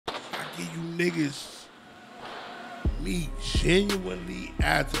give you niggas me genuinely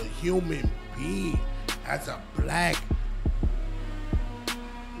as a human being, as a black.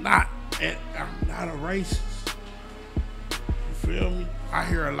 I'm not a racist. You feel me? I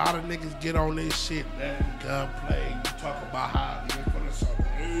hear a lot of niggas get on this shit, letting gunplay. You talk about how they put us on the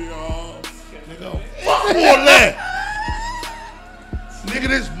nigga, fuck all that. Nigga,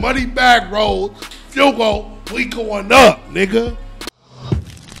 this money bag roll, Fuego, we going up, nigga.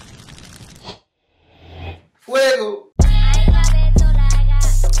 Fuego.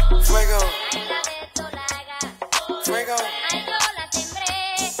 Fuego. Fuego.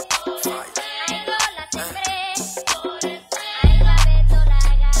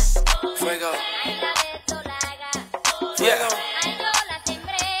 Fuego.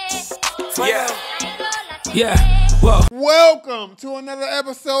 Yeah. Yeah. Whoa. Welcome to another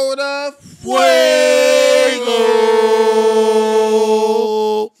episode of Fuego.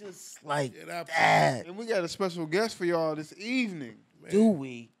 Just like that. And we got a special guest for y'all this evening. Man. Do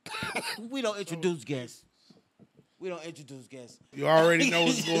we? We don't introduce guests. You already know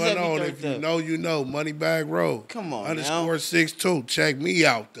what's going on. If you know, you know. Moneybag Roll. Come on, _62. Check me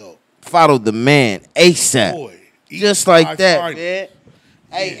out, though. Follow the man ASAP. Boy. Just like that, man.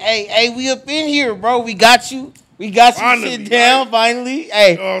 Hey, we up in here, bro. We got you. Finally, Sit down, right? finally.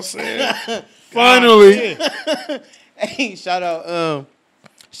 Hey. You know what I'm saying? Finally. Hey, shout out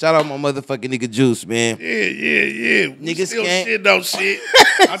my motherfucking nigga Juice, man. Yeah. We Niggas still can't- shit, though, shit.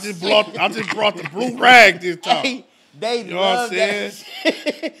 I just brought the blue rag this time. Hey, they You know what I'm love saying?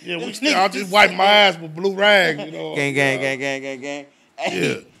 that shit. Yeah, I just wiped my ass with blue rag, you know. Gang. Hey,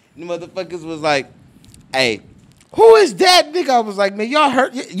 Yeah. the motherfuckers was like, hey, who is that nigga? I was like, man, y'all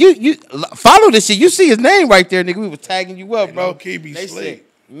heard you follow this shit. You see his name right there, nigga. We was tagging you up, bro. low-key be They slick.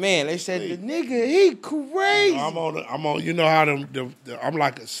 they said the nigga, he crazy. I'm on. You know how I'm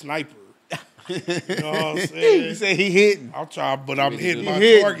like a sniper. You know what I'm saying? You say he hitting. I'm trying, but I'm hitting my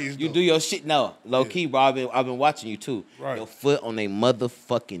hitting. targets. You though. do your shit. No, low key, bro. I've been watching you too. Right. Your foot on a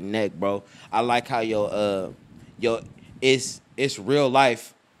motherfucking neck, bro. I like how it's real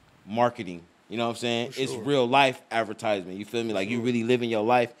life marketing. You know what I'm saying? For It's sure. real life advertisement. You feel me? Like you really living your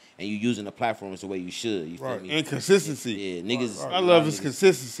life and you using the platforms the way you should. You feel Right. me? And consistency. Yeah, niggas. I love his niggas,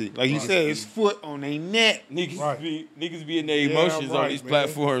 consistency. Like you Right. said, his foot on their neck. Niggas Right. be in their Yeah, emotions on right, these man.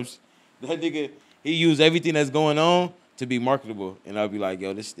 platforms. That nigga, he used everything that's going on to be marketable, and I'll be like,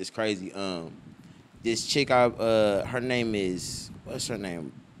 yo, this crazy. This chick, her name is, what's her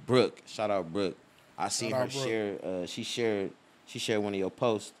name? Brooke. Shout out Brooke. I seen Shout her out Brooke. share. She shared one of your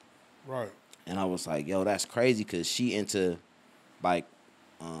posts, Right. and I was like, yo, that's crazy, cause she into like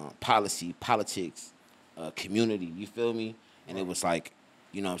policy, politics, community. You feel me? And it was like,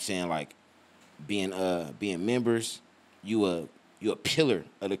 you know what I'm saying, like being members, you a pillar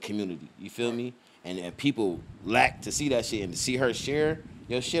of the community. You feel me? And people lack to see that shit and to see her share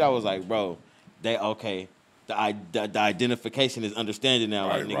your shit. I was like, bro, the identification is understanding now.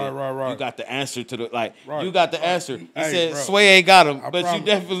 Right, like, nigga, right. you got the answer to the Right, you got the right. answer. He Hey, said bro. Sway ain't got him, I but you promise.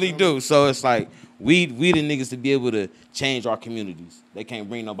 definitely do. So it's like we the niggas to be able to change our communities. They can't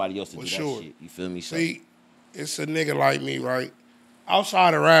bring nobody else to For do sure. that shit. You feel me? So See, it's a nigga like me, right?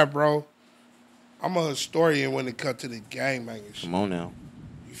 Outside of rap, bro, I'm a historian when it comes to the gangbanging shit. come on now.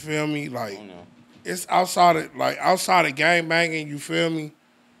 You feel me? Like, Come on now. it's outside of gangbanging, you feel me?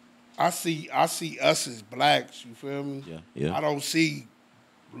 I see us as blacks, you feel me? Yeah. I don't see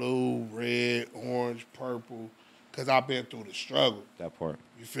blue, red, orange, purple, because I've been through the struggle. That part.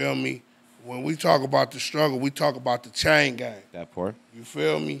 You feel me? When we talk about the struggle, we talk about the chain gang. That part. You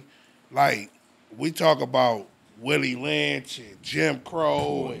feel me? Like, we talk about Willie Lynch and Jim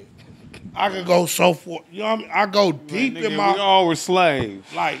Crow. And I could go so forth. You know what I mean? I go deep Nigga, in my... we all were slaves.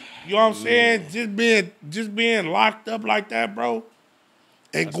 Like, you know what I'm saying? Just being locked up like that, bro.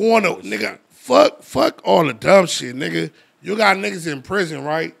 And going to, nigga, fuck all the dumb shit, nigga. You got niggas in prison,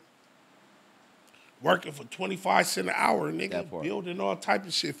 right? Working for 25 cents an hour, nigga. That part. Building all type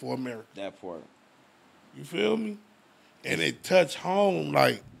of shit for America. That part. You feel me? And it touch home,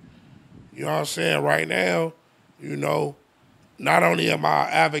 like, you know what I'm saying? Right now, you know, not only am I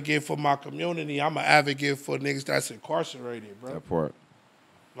an advocate for my community, I'm an advocate for niggas that's incarcerated, bro. That part.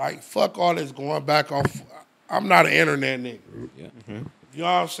 Like, fuck all this going back off. I'm not an internet nigga. Yeah. You know what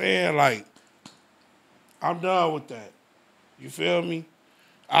I'm saying? Like, I'm done with that. You feel me?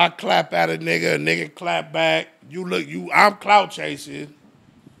 I clap at a nigga clap back. I'm clout chasing.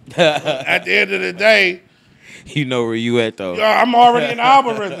 At the end of the day, You know where you at though. I'm already in the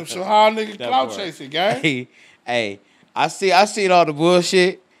algorithm, so how a nigga That clout part. chasing, gang? Hey, I seen all the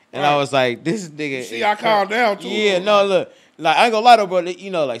bullshit, and I Right. was like, this nigga. See, I calmed down, too. Yeah, no, look, Like I ain't gonna lie though, bro.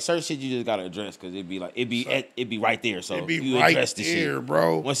 You know, like certain shit you just gotta address because it be right there. So It be you right address the there, shit,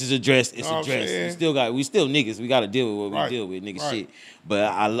 bro. Once it's addressed, it's Know what I'm addressed. saying? We still niggas. We gotta deal with what Right. we deal with, nigga Right. shit. But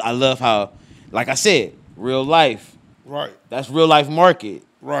I love how, like I said, real life. Right. That's real life market.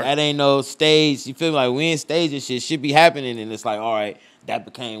 Right. That ain't no stage. You feel me? Like we in stage and shit should be happening, and it's like, all right, that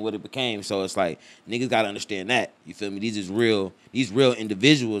became what it became. So it's like niggas gotta understand that. You feel me? These real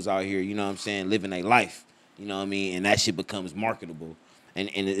individuals out here. You know what I'm saying? Living their life. You know what I mean? And that shit becomes marketable, and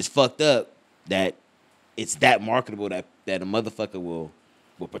it's fucked up that it's that marketable that a motherfucker will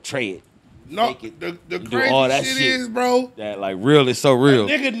portray it. No, Make it, the do all that crazy shit. shit is, bro. That like real is so real. A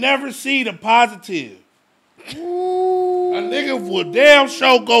nigga never see the positive. A nigga will damn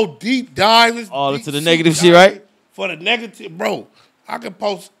show go deep dive All into the negative shit, right? For the negative, bro. I could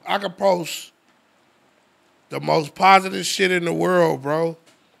post the most positive shit in the world, bro.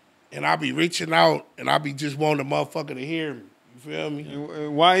 And I be reaching out and I be just wanting the motherfucker to hear me. You feel me?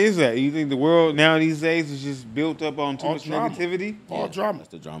 And why is that? You think the world now these days is just built up on too All much drama. negativity? All drama. That's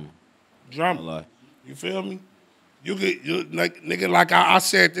the drama. Drama. No lie. You feel me? You like nigga, like I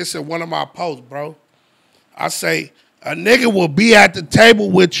said this in one of my posts, bro. I say a nigga will be at the table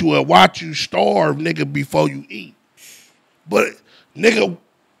with you and watch you starve, nigga, before you eat. But a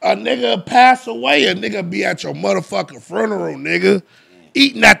nigga pass away, a nigga be at your motherfucking funeral, nigga,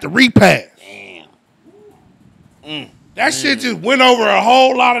 eating at the repast. Damn. That shit just went over a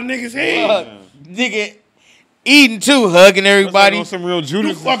whole lot of niggas' heads. Nigga eating too, hugging everybody. On some real You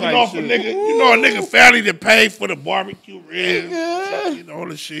Judas fucking type off shit. a nigga, you know a nigga family that paid for the barbecue ribs, and all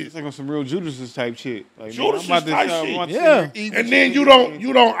the shit. It's like on some real Judas type shit. Like, Judas man, I'm about type to, shit. I'm about to Yeah. sit here eat And this then shit.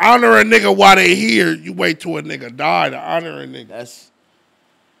 you don't honor a nigga while they here. You wait till a nigga die to honor a nigga. That's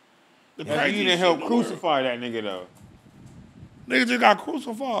The You craziest didn't shit help in the world. crucify that nigga though. Nigga just got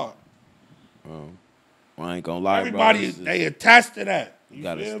crucified. well, I ain't gonna lie, Everybody, bro. This is- they attached to that. You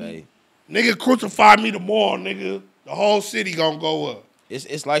gotta feel stay. me? Nigga crucify me tomorrow, nigga. The whole city gonna go up.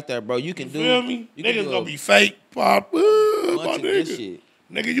 It's like that, bro. You can You do. feel me? You can Niggas do gonna a be fake, pop. My bunch of good nigga. shit.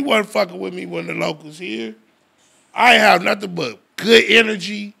 Nigga, you wasn't fucking with me when the locals here. I ain't have nothing but good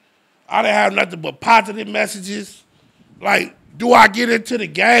energy. I didn't have nothing but positive messages. Like, do I get into the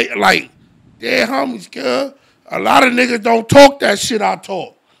game? Like, yeah, homies, cuz. A lot of niggas don't talk that shit I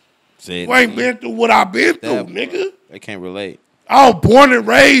talk. Say it You ain't again. been through what I've been through, That- nigga. They can't relate. I was born and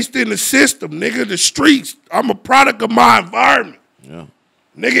raised in the system, nigga, the streets. I'm a product of my environment. Yeah.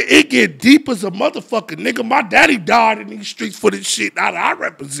 Nigga, it get deep as a motherfucker. Nigga, my daddy died in these streets for this shit that I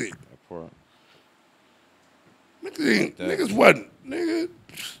represent. Poor. Niggas wasn't, nigga.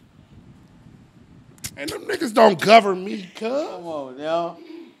 And them niggas don't govern me, cuz. Come on, now.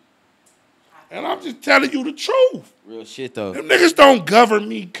 And I'm just telling you the truth. Real shit though. Them niggas don't govern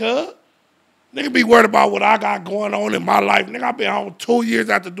me, cuz. Nigga be worried about what I got going on in my life. Nigga, I been home 2 years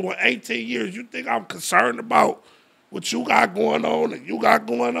after doing 18 years. You think I'm concerned about what you got going on and you got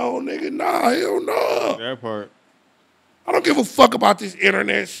going on, nigga? Nah, hell no. That part. I don't give a fuck about this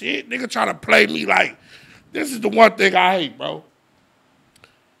internet shit. Nigga try to play me like, this is the one thing I hate, bro.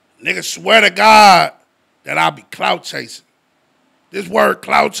 Nigga swear to God that I'll be clout chasing. This word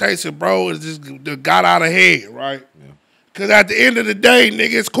clout chasing, bro, is just got out of hand, right? Yeah. Because at the end of the day,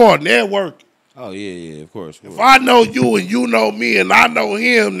 nigga, it's called networking. Oh yeah, of course. If I know you and you know me and I know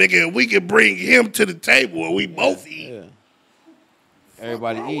him, nigga, and we can bring him to the table and we both eat. Yeah.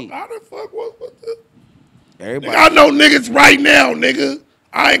 Everybody eat. How the fuck what the? Everybody. Nigga, I know niggas right now, nigga.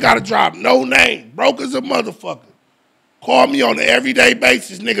 I ain't gotta drop no name. Broke as a motherfucker. Call me on an everyday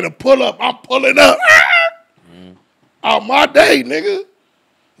basis, nigga, to pull up. I'm pulling up. Out my day, nigga.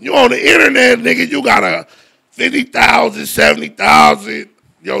 You on the internet, nigga, you got a 50,000, 70,000,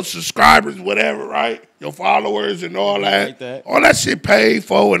 your subscribers, whatever, right? Your followers and all that. Like that. All that shit paid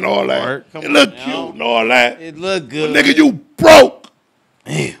for and all that. Work. Come It look on cute now. and all that. It look But good. nigga, you broke.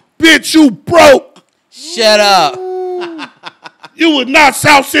 Damn. Bitch, you broke. Shut up. You was not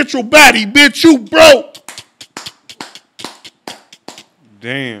South Central Batty, bitch. You broke.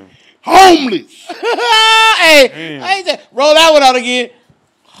 Damn. Homeless. Hey, Damn. I ain't say, roll that one out again.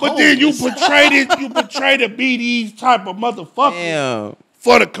 But then you portrayed it, you portray to be these type of motherfuckers Damn.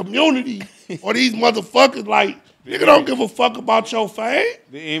 for the community. Or these motherfuckers like, nigga don't give a fuck about your fame.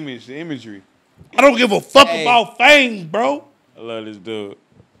 The image, the imagery. I don't give a fuck Hey. about fame, bro. I love this dude.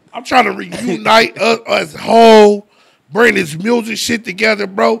 I'm trying to reunite us as whole, bring this music shit together,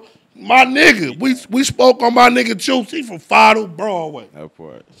 bro. My nigga, we spoke on my nigga Juice. He from Fado Broadway. That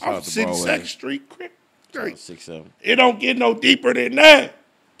part. Shout I'm out to Broadway. 66th Street. Great. 6-7. It don't get no deeper than that.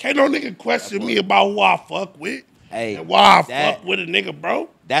 Can't no nigga question me about who I fuck with. Hey, And why I that- fuck with a nigga, bro.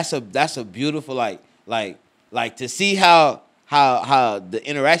 That's a beautiful like to see how how the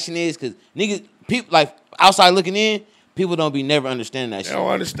interaction is, cause niggas people like outside looking in, people don't be never understanding that They shit.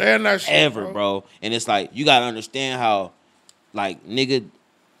 don't understand that shit Ever, bro. And it's like you gotta understand how, like, nigga,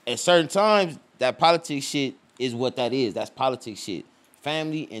 at certain times that politics shit is what that is. That's politics shit.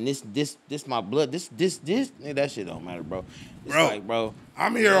 Family and this my blood. This nigga, that shit don't matter, bro. It's Bro, like, bro,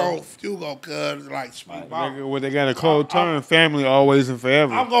 I'm here on Fuego, cuz like speak my. Nigga, what they got a cold term, family always and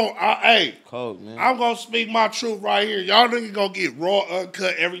forever. I'm gonna, hey, cold, man. I'm gonna speak my truth right here. Y'all niggas gonna get raw,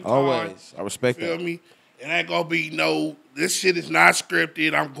 uncut every time. Always. I respect Feel that. me? And ain't gonna be no. This shit is not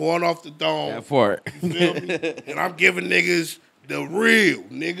scripted. I'm going off the dome. That part. You feel me? And I'm giving niggas the real,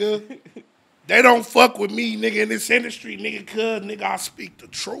 nigga. They don't fuck with me, nigga, in this industry, nigga, cuz, nigga, I speak the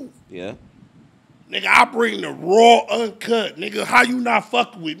truth. Yeah. Nigga, I bring the raw, uncut. Nigga, how you not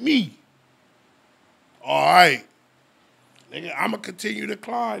fucking with me? All right. Nigga, I'ma continue to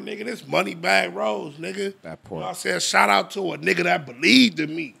climb, nigga. This money bag rose, nigga. That part. You know what I said? Shout out to a nigga that believed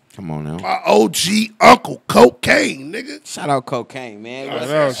in me. Come on now. My OG uncle, Cocaine, nigga. Shout out Cocaine, man.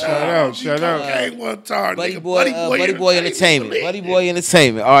 Shout out. Cocaine one time, Buddy nigga. Boy, Buddy Boy Entertainment. believe Buddy it. Boy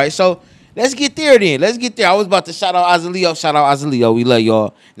Entertainment. All right, so let's get there then. Let's get there. I was about to shout out Azaleo. Shout out Azaleo. We love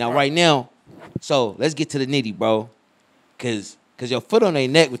y'all. Now, right now, so let's get to the nitty, bro. Cause your foot on their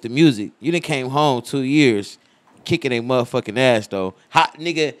neck with the music. You done came home 2 years, kicking their motherfucking ass though. Hot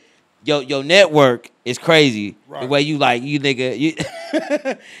nigga, your network is crazy. Right. The way you like you nigga, you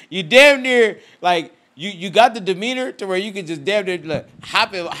you damn near like you got the demeanor to where you can just damn near like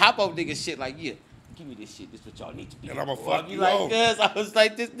hop up nigga shit like, yeah, give me this shit. This what y'all need to be. And I'ma doing. fuck be you like over. this. I was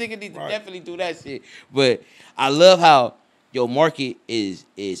like, this nigga need to Right. definitely do that shit. But I love how your market is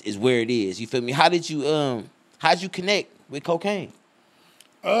where it is. You feel me? How'd you connect with Cocaine?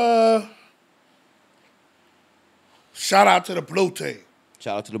 Shout out to the Blue Team.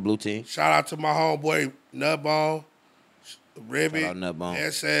 Shout out to the Blue Team. Shout out to my homeboy Nutbone, Ribbit, Shout out Nutbone.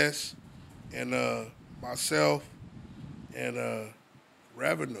 SS, and myself, and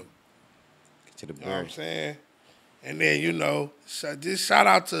Revenue. Get to the You know what I'm bird. saying? And then, you know, just shout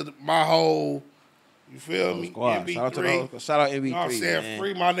out to my whole, you feel me? Squad. MB3. Shout out to those. Shout out MB3. You know what I'm saying? Man.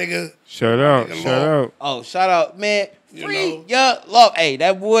 Free my nigga. Shout out. Nigga Shout Lord. out. Oh, shout out, man. You Free, know. yeah, love. Hey,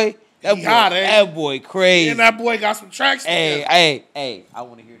 that boy, He hot, ain't he? that boy crazy. And that boy got some tracks together. Hey, I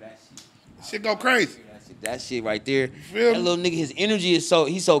want to hear that shit. Shit go crazy. That shit right there. feel That me? little nigga, his energy is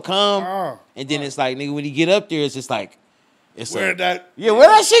he's so calm. And then it's like, nigga, when he get up there, it's just like, it's Where like, that? yeah, where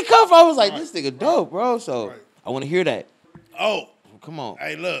that shit come from? I was like, Right. this nigga dope, bro. So Right. I want to hear that. Oh, Come on.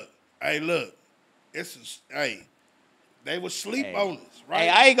 hey, look. Hey, they was sleep Hey. on us, right? Hey,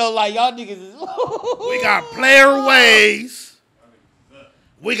 I ain't gonna lie, y'all niggas is. We got Player Ways.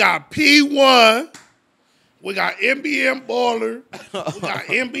 We got P1. We got MBM Baller. We got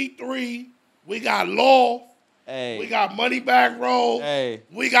MB3. We got Law. Hey. We got Moneybag Roll. Hey.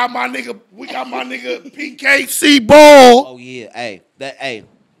 We got my nigga PKC Ball. Oh yeah. Hey.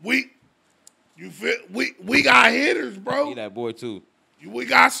 We got hitters, He bro. that boy too. We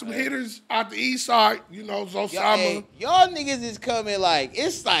got some hitters out the east side, you know, Zosama. Y'all niggas is coming like,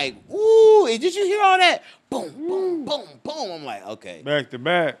 it's like, ooh, did you hear all that? Boom, boom, boom, boom. I'm like, okay. Back to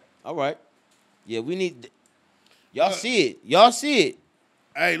back. All right. Yeah, we need, y'all see it. Y'all see it.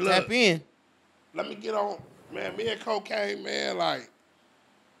 Hey, look. Tap in. Let me get on, man. Me and Cocaine, man, like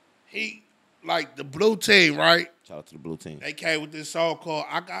the Blue Team, right? Shout out to the Blue Team. They came with this song called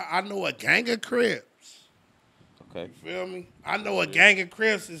I Know a Gang of Crips. Okay. You feel me? I know a gang of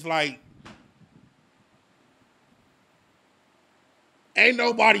Crips is like, ain't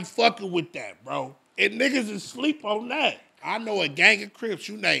nobody fucking with that, bro. And niggas is sleep on that. I know a gang of Crips.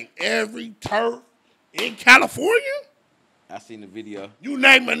 You name every turf in California. I seen the video. You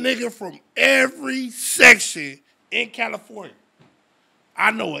name a nigga from every section in California.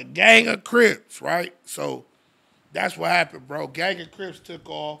 I know a gang of Crips, right? So that's what happened, bro. Gang of Crips took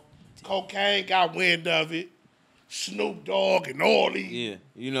off. Cocaine got wind of it. Snoop Dogg and all these. Yeah,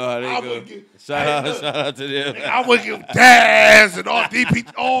 you know how they I go. would get- Shout Hey, out look. to them. I would give Daz and all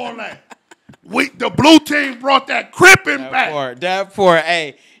DP, all that. The Blue Team brought that Crippin' back. That part,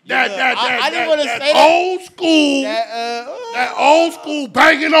 hey. I didn't want to say that. Old school. That Old school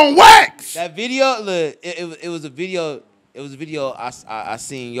banging on wax. That video, look, it was a video. It was a video I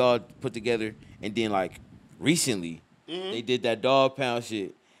seen y'all put together, and then like recently they did that dog pound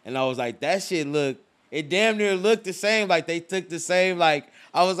shit, and I was like, that shit it damn near looked the same. Like they took the same. Like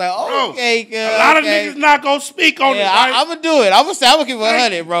I was like, Bro, okay, good. a lot okay. of niggas not gonna speak on it. Yeah, Right? I'm gonna do it. I'm gonna give it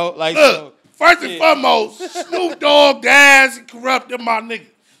 100, bro. Like, Look, so, first and foremost, Snoop Dogg, Daz, and Corrupt them my niggas.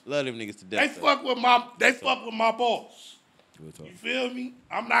 love them niggas to They death. fuck with my boss. real talk. You feel me?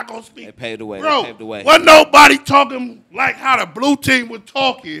 I'm not gonna speak. They paved the way. Bro, They paved the way. wasn't nobody talking like how the blue team was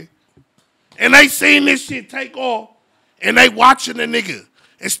talking, and they seen this shit take off, and they watching the nigga.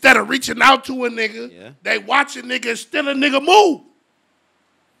 Instead of reaching out to a nigga, they watch a nigga and still a nigga move.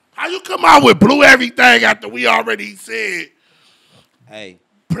 How you come out with blue everything after we already said, hey,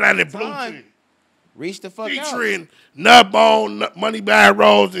 Planet Blue Team? Reach the fuck out. Featuring Nutbone, Moneybag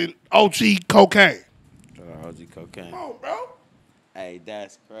Rose, and OG Cocaine. OG Cocaine. Come on, bro. Hey,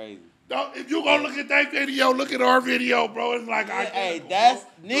 that's crazy. If you gonna look at that video, look at our video, bro. It's like, hey, that's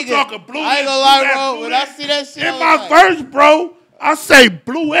nigga. You talking blue? I ain't gonna lie, bro. When I see that shit, in my verse, bro, I say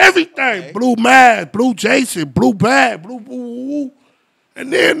blue everything. Okay. Blue Mad, blue Jason, blue Bad, blue boo.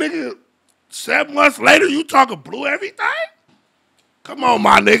 And then, nigga, 7 months later, you talking blue everything? Come on,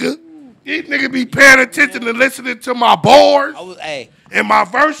 my nigga. These niggas be paying attention and listening to my bars and my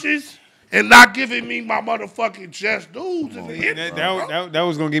verses. And not giving me my motherfucking just dudes. That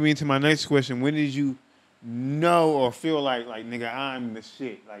was gonna get me into my next question. When did you know or feel like nigga, I'm the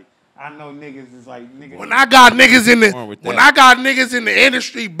shit? Like I know niggas is like niggas. When I got niggas in the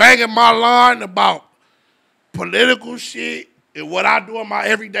industry banging my line about political shit and what I do in my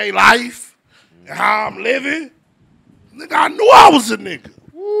everyday life and how I'm living, nigga, I knew I was a nigga.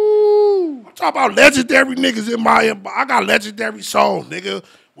 Woo. I'm talking about legendary niggas in my inbox. I got legendary songs, nigga.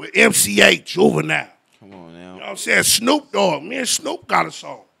 With MC8, Juvenile. Come on now. You know what I'm saying? Snoop Dogg. Me and Snoop got a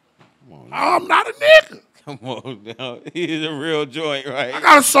song. Come on now. I'm not a nigga. Come on now. He's a real joint, right? I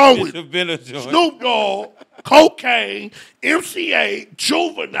got a song with joint. Snoop Dogg, Cocaine, MC8,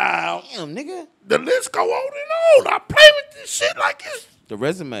 Juvenile. Damn, nigga. The list go on and on. I play with this shit like this. The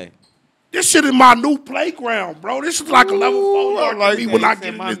resume. This shit is my new playground, bro. This is like a level 4 yard to me when I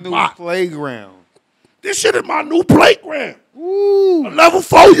get in this box. Playground. This shit is my new playground. Ooh. A level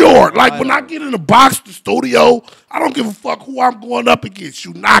 4 yard. Like when I get in the box, the studio, I don't give a fuck who I'm going up against.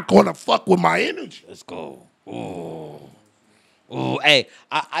 You're not going to fuck with my energy. Let's go. Oh, hey,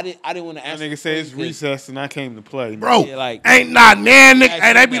 I didn't want to ask. That nigga say it's recess and I came to play. Bro, yeah, like, ain't not nan nigga.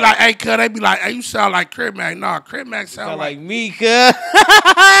 Hey, they be like, hey, cuz, they be like, hey, you sound like Crib Mac. Nah, Crib Mac sound like me, cuz.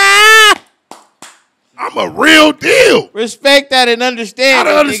 I'm a real deal. Respect that and understand.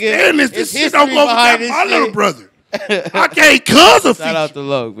 I understand this. This shit don't go with my little brother. I can't cuz a feature. Shout out to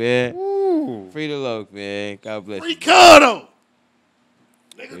Loke, man. Ooh. Free the Loke, man. God bless you. Free cuz though.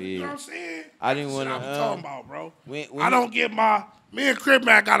 Nigga, you know what I'm saying? I didn't want to. That's what I'm talking about, bro. When I don't get my. Me and Crib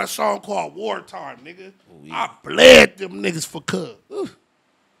Mac got a song called Wartime, nigga. Ooh, yeah. I bled them niggas for cuz.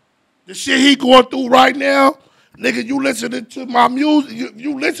 The shit he going through right now, nigga, you listening to my music,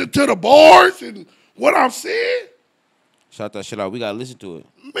 you listen to the bars and what I'm saying. Shout that shit out. We gotta listen to it.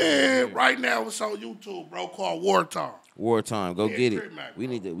 Man, right now it's on YouTube, bro, called Wartime. Wartime. Go get it. Mac, we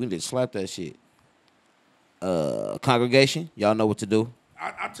need to slap that shit. Congregation, y'all know what to do.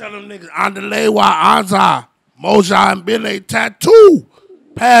 I tell them niggas, Andalewa, Anza, Moja, and Billy Tattoo.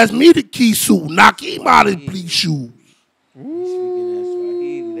 Pass me the key suit. Knock him out of police shoes. Like,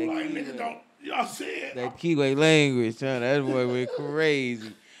 nigga, don't, y'all see it? That Kiwi language, huh? That boy went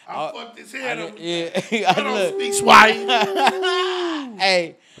crazy. I fucked his head up. Yeah, I don't speak Swahili.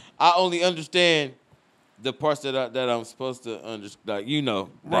 Hey, I only understand the parts that I'm supposed to understand. Like, you know,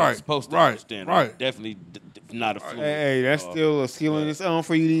 that I'm supposed to understand. Right. Definitely not a fluent. Hey, that's still a skill in its own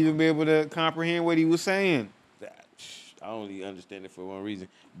for you to even be able to comprehend what he was saying. I only understand it for one reason.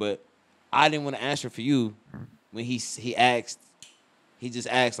 But I didn't want to answer for you when he asked. He just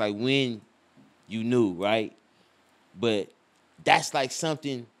asked like when you knew, right? But that's like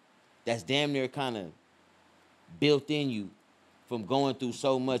something that's damn near kind of built in you from going through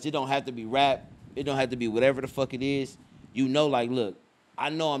so much. It don't have to be rap. It don't have to be whatever the fuck it is. You know, like, look, I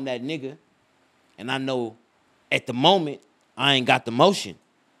know I'm that nigga, and I know at the moment I ain't got the motion.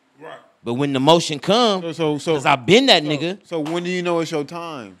 Right. But when the motion comes, because I've been that nigga. So when do you know it's your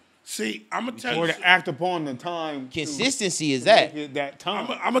time? See, I'm gonna tell you. Or to act upon the time. Consistency is that. That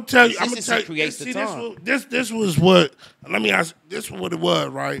time. I'm gonna tell you. Consistency creates the time. This was what. Let me ask. This was what it was,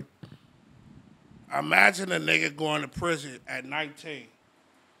 right? Imagine a nigga going to prison at 19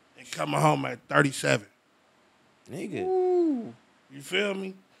 and coming home at 37. Nigga. Ooh. You feel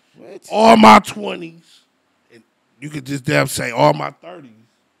me? What? All my 20s, and you could just damn say all my 30s.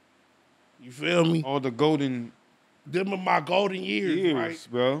 You feel me? All the golden. Them are my golden years, right?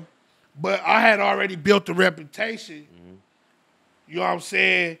 Bro. But I had already built a reputation. Mm-hmm. You know what I'm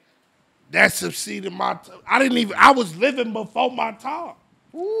saying? That succeeded my I was living before my time.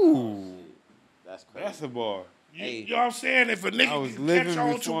 Ooh. That's crazy. That's a bar. You know what I'm saying? If a nigga can catch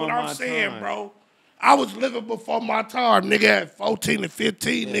on to what I'm saying, bro. I was living before my time, nigga, at 14 and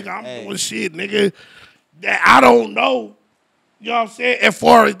 15, nigga. I'm doing shit, nigga, that I don't know You know what I'm saying? As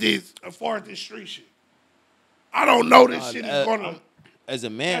far as this street shit. I don't know this shit is gonna as a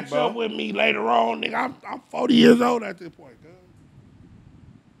man, catch bro. up with me later on, nigga. I'm 40 years old at this point, dude.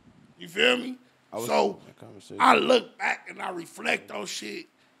 You feel me? So I look back and I reflect on shit.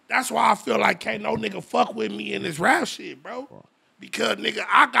 That's why I feel like can't no nigga fuck with me in this rap shit, bro. Because nigga,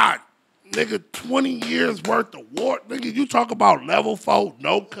 I got 20 years worth of war. Nigga, you talk about level 4,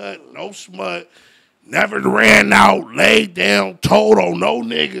 no cut, no smut, never ran out, laid down, told on no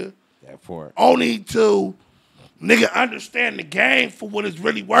nigga. That part. Only to nigga understand the game for what it's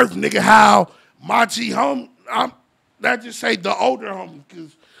really worth. Nigga, how my G home, that just say the older homie,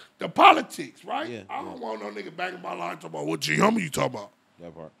 because the politics, right? Yeah, I don't want no nigga back in my line talking about what G homie you talking about.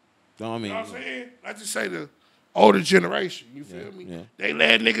 That part. No, I mean, You know what I'm saying? Let's just say the older generation. You feel me? Yeah. They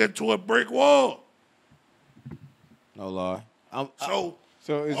led nigga to a brick wall. no lie. So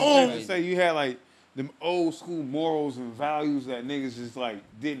So it's safe to say you had like them old school morals and values that niggas just like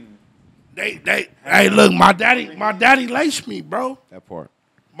didn't. hey, look, my daddy laced me, bro. That part.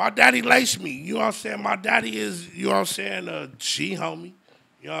 My daddy laced me. You know what I'm saying? My daddy is, you know what I'm saying, a G homie.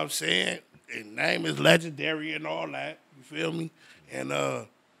 You know what I'm saying? His name is legendary and all that. You feel me? And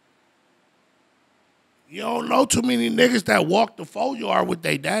you don't know too many niggas that walk the 4-yard with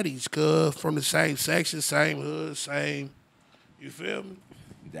their daddies, cuz from the same section, same hood, same. You feel me?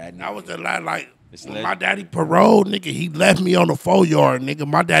 That was the like when my daddy paroled, nigga, he left me on the 4-yard, nigga.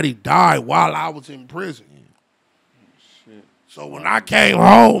 My daddy died while I was in prison. Shit. So when I came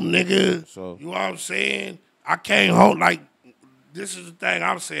home, nigga, So- you know what I'm saying? I came home, like, this is the thing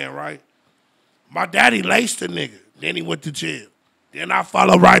I'm saying, right? My daddy laced the nigga. Then he went to jail. Then I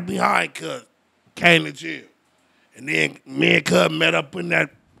followed right behind cuz, came to jail. And then me and cuz met up on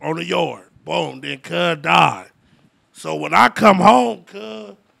the yard. Boom, then cuz died. So when I come home,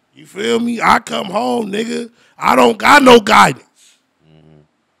 cuz, you feel me? I come home, nigga, I don't got no guidance.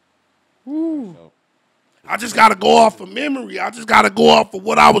 I just got to go off of memory. I just got to go off of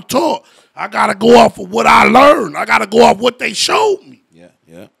what I was taught. I got to go off of what I learned. I got to go off what they showed me.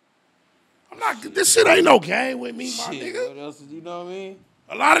 Yeah. I'm not, this shit ain't no game with me, my Shit, nigga. what else? You know what I mean?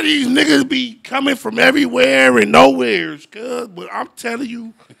 A lot of these niggas be coming from everywhere and nowheres, cuz. But I'm telling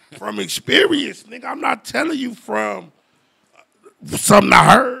you from experience, nigga. I'm not telling you from something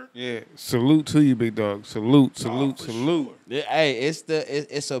I heard. Yeah. Salute to you, big dog. Salute. for Salute. sure. Yeah, hey, it's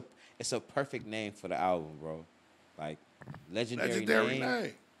a perfect name for the album, bro. Like legendary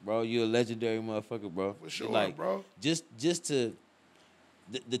name. Bro, you a legendary motherfucker, bro. For sure, like, bro. Just to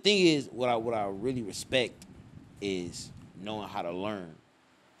the thing is, what I really respect is knowing how to learn.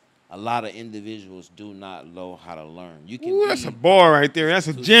 A lot of individuals do not know how to learn. You can. Ooh, that's a bar right there. That's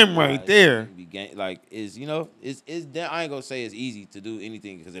a gem right there. Like is I ain't gonna say it's easy to do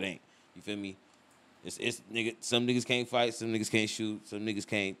anything because it ain't. You feel me? It's nigga. Some niggas can't fight. Some niggas can't shoot. Some niggas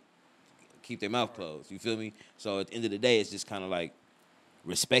can't keep their mouth closed. You feel me? So at the end of the day, it's just kind of like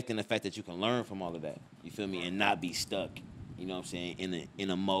respecting the fact that you can learn from all of that. You feel me? And not be stuck. You know what I'm saying? In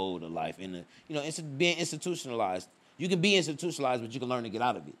a mode of life. Being institutionalized. You can be institutionalized, but you can learn to get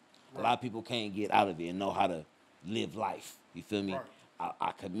out of it. Right. A lot of people can't get out of it and know how to live life. You feel me? Right.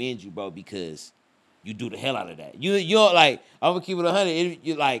 I commend you, bro, because you do the hell out of that. You're like, I'm gonna keep it 100.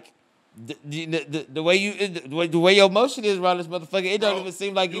 You're like the way your motion is around this motherfucker. It don't even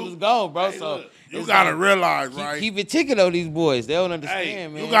seem like you was gone, bro. Hey, so look, you gotta realize, right? Keep it ticking on these boys. They don't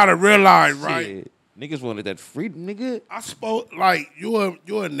understand, man. You gotta realize, right? Niggas wanted that freedom, nigga. I spoke like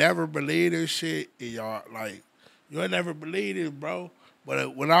you'll never believe this shit in y'all. Like you'll never believe this, bro.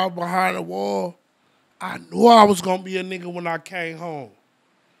 But when I was behind the wall, I knew I was gonna be a nigga when I came home.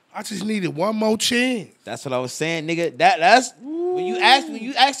 I just needed one more chance. That's what I was saying, nigga. That's when you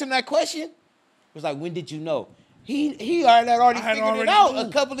asked him that question. It was like, when did you know? He already figured it out a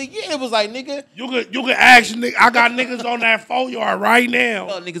couple of years. It was like, nigga, you could ask nigga. I got niggas on that 4-yard right now.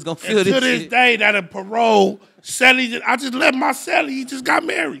 Oh, niggas gonna feel this. To this day, that a parole Sally. I just left my Sally. He just got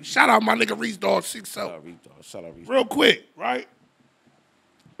married. Shout out my nigga Reese Dog 6 Shout out Reese. Real quick, right?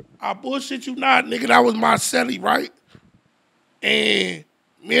 I bullshit you not, nigga. That was my Sally, right? And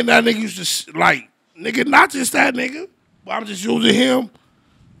me and that nigga used to like, nigga, not just that nigga, but I'm just using him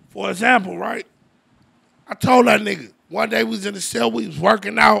for example, right? I told that nigga, one day we was in the cell, we was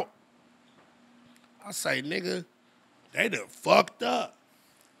working out. I say, nigga, they done fucked up.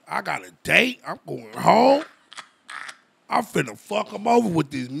 I got a date. I'm going home. I'm finna fuck them over with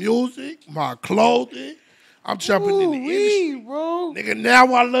this music, my clothing. I'm jumping in the industry. Bro. Nigga,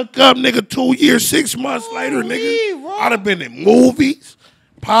 now I look up, nigga, 2 years, 6 months later, nigga. I done been in movies,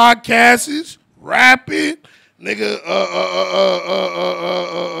 podcasts, rapping, nigga,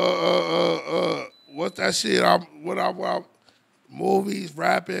 what's that shit? movies,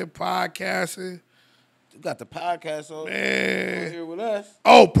 rapping, podcasting. You got the podcast on Man. here with us.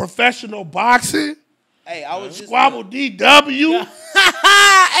 Oh, professional boxing. Hey, I was just Squabble DW.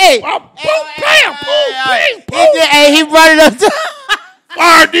 Hey, Boom, bam, boom, bang, boom. hey, he brought it up.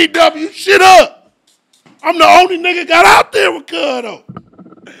 Fire DW shit up. I'm the only nigga got out there with Cud though.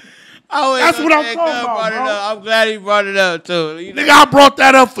 That's what I'm talking about, bro. I'm glad he brought it up too. You know? Nigga, I brought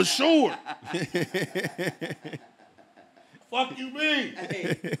that up for sure. Fuck you mean?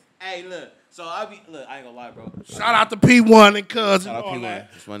 Hey, look. So I ain't gonna lie, bro. Shout out to P1 and Cuz and Shout out all P1.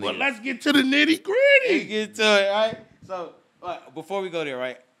 that. That's my But nigga. let's get to the nitty Let's gritty. get to it, right? So before we go there,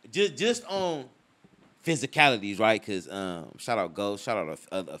 right? Just on physicalities, right? Cause shout out Ghost, shout out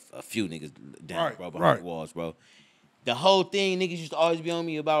a few niggas down, Right, bro, behind right. the walls, bro. The whole thing niggas used to always be on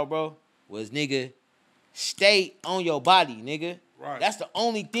me about, bro, was nigga, stay on your body, nigga. Right. That's the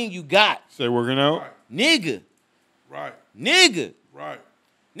only thing you got, Stay working out. Right, nigga, right, nigga, right,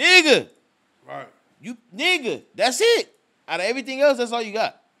 nigga. right. You nigga, that's it. Out of everything else, that's all you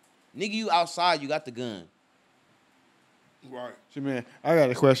got. Nigga, you outside, you got the gun. Right. Shit, man, I got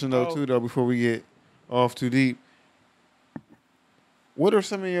a question though Oh. too though before we get off too deep. What are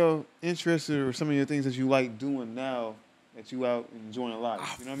some of your interests or some of your things that you like doing now that you out enjoying life?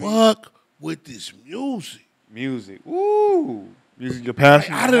 You know what I mean? Fuck with this music. Music. Ooh. Music your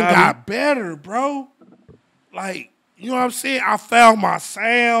passion. I your done hobby? got better, bro. Like, you know what I'm saying? I found my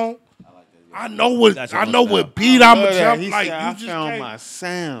sound. I know what Got your I own know style. what beat I I'ma love that. jump He like. said, You I just found can't- my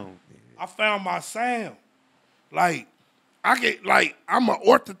sound. I found my sound. Like, I get like I'm an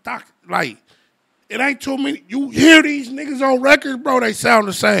orthodox. Like, it ain't too many. You hear these niggas on record, bro? They sound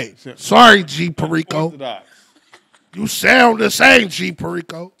the same. Sorry, G Perico. Orthodox. You sound the same, G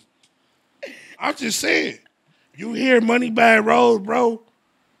Perico. I'm just saying. You hear Moneybag Rose, bro?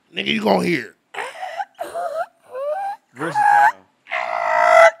 Nigga, you gonna hear. Versatile.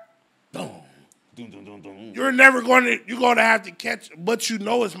 You're never gonna have to catch, but you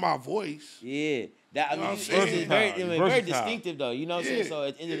know it's my voice. Yeah. That, I know what I'm mean, it's saying? very Versatile. distinctive though. You know what I'm saying? Yeah. So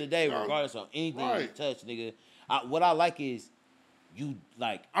at the end of the day, Yeah. regardless of anything Right. you touch, nigga, what I like is you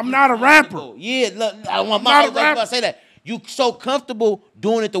like. I'm you not a rapper. comfortable. Yeah, look, I not a was about rapper. to say that. You so comfortable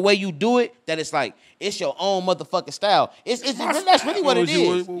doing it the way you do it that it's like it's your own motherfucking style. It's my that's really style. what What it would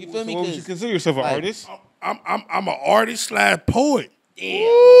you- is. what- You feel me? So what would you 'Cause- consider yourself an like- artist? I'm an artist / poet. Damn.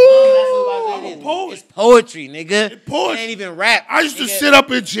 That's what I'm it a is. poet. It's poetry, nigga. It's poetry. It ain't even rap. I used to nigga. sit up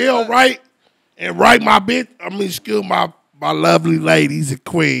in jail, right, and write my bitch. I mean, excuse my lovely ladies and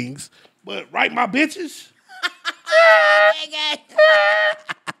queens, but write my bitches.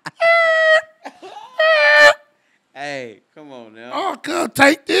 Hey, come on now. Oh, come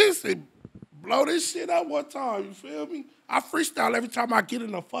take this and blow this shit up one time. You feel me? I freestyle every time I get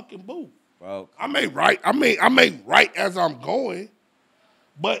in a fucking booth. Bro, I may write as I'm going,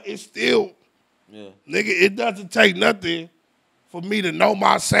 but it's still, yeah. nigga, it doesn't take nothing for me to know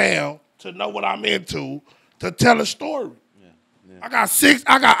my sound, to know what I'm into, to tell a story. Yeah.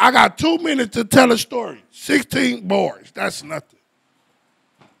 I got 2 minutes to tell a story. 16 bars. That's nothing.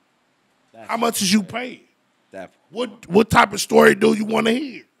 How much is you paying? That What type of story do you want to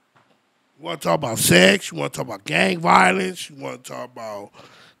hear? You want to talk about sex? You want to talk about gang violence? You want to talk about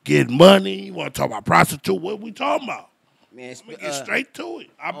getting money? You want to talk about prostitute? What we talking about? man, I'm gonna get straight to it.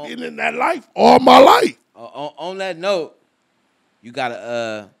 I've been in that life all my life. on that note, you got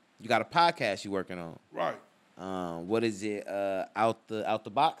a podcast you working on. Right. What is it? Out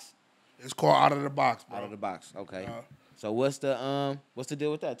the box? It's called Out of the Box, bro. Out of the box. Okay. So what's the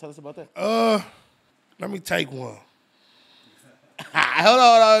deal with that? Tell us about that. Let me take one. Hold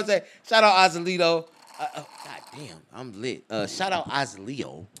on. Say shout out Azalito. God damn, I'm lit. Shout out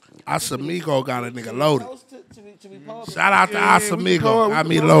Azaleo. Asamigo got a nigga loaded. To be public. Shout out to Asamigo. Got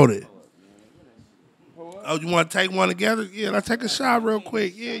me loaded. Oh, you want to take one together? Yeah, let's take a shot real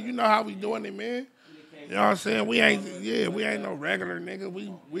quick. Yeah, you know how we doing it, man. You know what I'm saying? We ain't no regular nigga.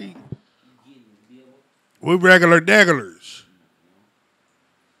 We regular degglers.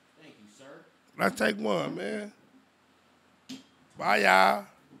 Thank you, sir. Let's take one, man. Bye, y'all.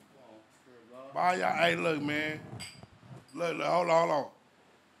 Bye, y'all. Hey, look, man. Look, hold on.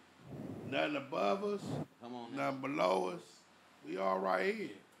 Nothing above us, Come on, now. nothing below us. We all right here.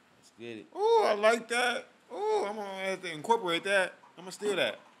 Let's get it. Ooh, I like that. Ooh, I'm gonna have to incorporate that. I'm gonna steal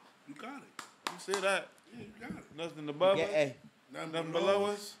that. You got it. I'm gonna steal that. Yeah, you got it. Nothing above Yeah, us. hey, Nothing below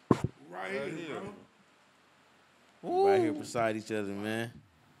us. Right here, here. bro. right here beside each other, man.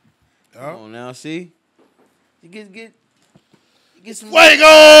 Come Yeah. on now, see. You get some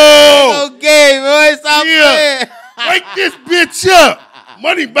Fuego! Okay, boy. Stop Yeah. playing. Wake this bitch up.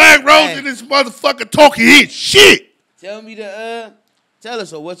 Moneybag Rose Hey. in this motherfucker talking his shit. Tell me tell us.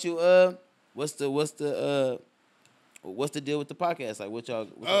 So what's the deal with the podcast? Like what y'all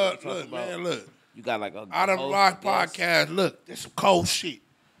talk Look, about? man, look. You got like a Out of host, my a guest? podcast, look, there's some cold shit.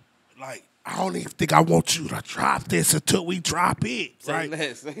 Like, I don't even think I want you to drop this until we drop it, Say right?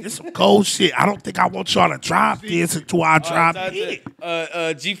 less. There's some cold shit. I don't think I want y'all to drop this until I drop it.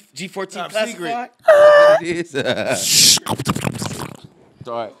 G14 Secret. classified. What it is.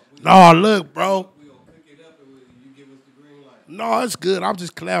 Sorry. No, look, bro. We gonna pick it up and you give us the green light. No, it's good. I'm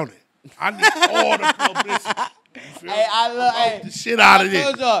just clowning. I need all the publicity. You feel me? Hey, I love Promote the shit out of I this.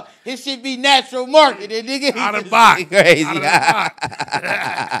 told y'all, his shit be natural marketing, nigga. Out of box. Crazy. Out of box.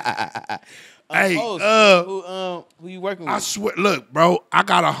 Hey, who you working with? I swear, look, bro, I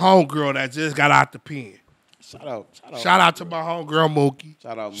got a homegirl that just got out the pen. Shout out to my homegirl, Mookie.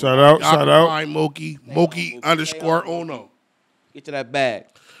 Shout out. Shout out. Y'all Shout can out. find Mookie. Mookie. Mookie _ Uno. Get to that bag.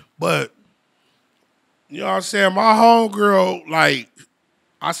 But, you know what I'm saying? My homegirl, like,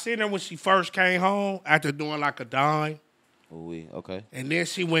 I seen her when she first came home after doing like a dime. Oh, okay. And then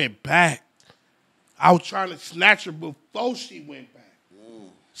she went back. I was trying to snatch her before she went back.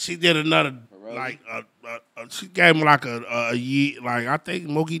 She did another, like, she gave me like a year. Like, I think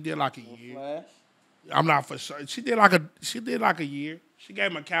Mookie did like a year. Flash. I'm not for sure. She did like a year. She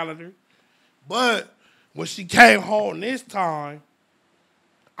gave me a calendar. But when she came home this time,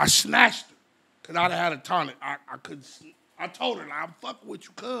 I snatched her. Because I'd had a tonic. I couldn't. I told her, I'm fucking with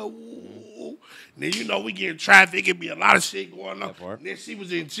you, cuz. And then, you know, we get in traffic. It be a lot of shit going on. And then she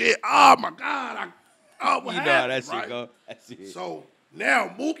was in jail. Oh, my God. What You know happened, how that shit right? go. That's it. So, now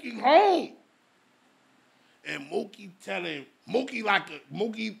Mookie home. And Mookie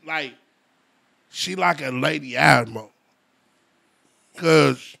like, she like a lady Admiral.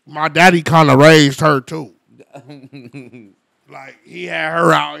 Because my daddy kind of raised her, too. Like, he had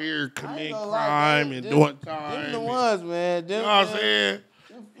her out here committing crime and doing time. Them the ones, man. You know what I'm saying?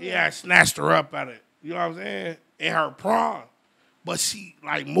 He had snatched her up at it. You know what I'm saying? In her prime. But she,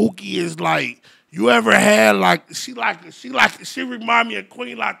 like, Mookie is like, you ever had, like, she remind me of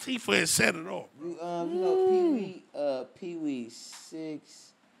Queen Latifah and set it off. You know, Pee-wee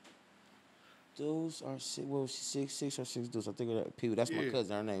 6 dudes or 6, what was she, 6 or 6 dudes? I think of that Pee-wee. That's my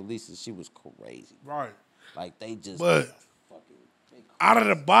cousin. Her name Lisa. She was crazy. Right. Like, they just But out of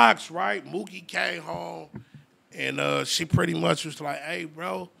the box, right, Mookie came home, and she pretty much was like, hey,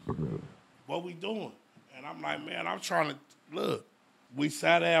 bro, what we doing? And I'm like, man, I'm trying to, look, we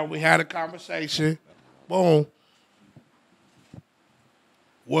sat down, we had a conversation, boom.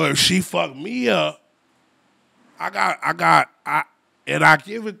 Well, if she fucked me up, I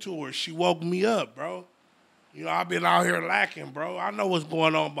give it to her. She woke me up, bro. You know, I've been out here lacking, bro. I know what's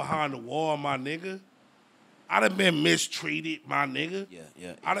going on behind the wall, my nigga. I done been mistreated, my nigga.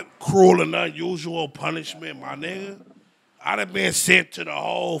 Yeah. I done cruel and unusual punishment, my nigga. I done been sent to the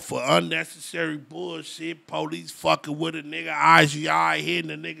hole for unnecessary bullshit. Police fucking with a nigga, IGI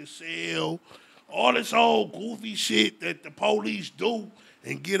hitting a nigga cell. All this old goofy shit that the police do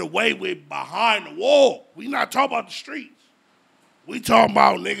and get away with behind the wall. We not talking about the streets. We talking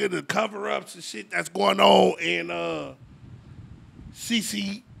about, nigga, the cover-ups and shit that's going on in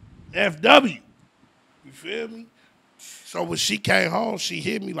CCFW. You feel me? So when she came home, she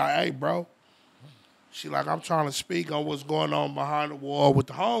hit me like, hey, bro. She like, I'm trying to speak on what's going on behind the wall with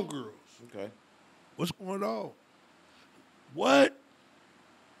the homegirls. Okay. What's going on? What?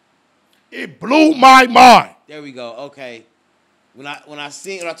 It blew my mind. There we go. Okay. When I told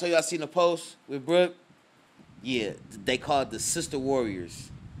you I seen the post with Brooke, yeah, they called the Sister Warriors.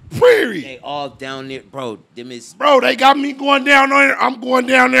 Period. They all down there, bro. Them is Bro, they got me going down there. I'm going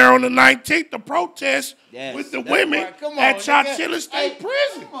down there on the 19th to protest with the that's women right. Come on, at nigga. Chowchilla State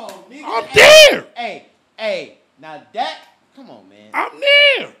Prison. Come on, nigga. I'm there. Hey. Now that, come on, man. I'm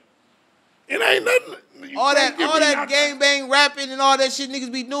there. It ain't nothing. All that gangbang rapping and all that shit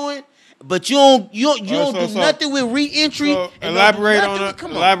niggas be doing, but you don't do nothing with re-entry. So and elaborate don't do on nothing it. with-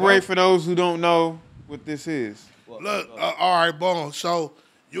 come on, Elaborate bro. for those who don't know what this is. Look, all right, boom. So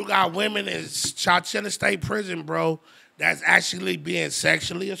you got women in Chowchilla State Prison, bro, that's actually being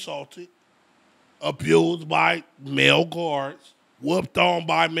sexually assaulted, abused by male guards, whooped on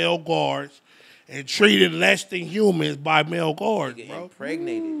by male guards, and treated less than humans by male guards, Nigga bro.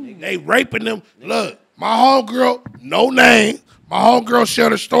 impregnated, nigga. They raping them. Look, my homegirl, no name, my homegirl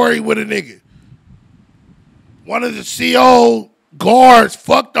shared a story with a nigga. One of the CO guards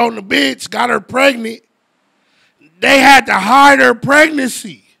fucked on the bitch, got her pregnant. They had to hide her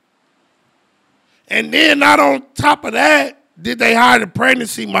pregnancy. And then not on top of that, did they hide the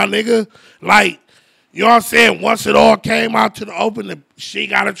pregnancy, my nigga? Like, You know what I'm saying? Once it all came out to the open, she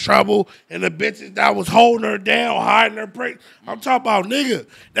got in trouble, and the bitches that was holding her down, hiding her prey. I'm talking about, nigga,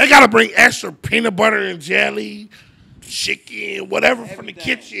 they got to bring extra peanut butter and jelly, chicken, whatever from the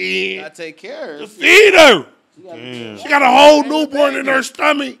kitchen Gotta take care to of feed her. Damn. She got a whole newborn in her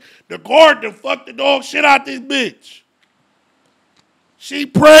stomach. The guard done fucked the dog shit out this bitch. She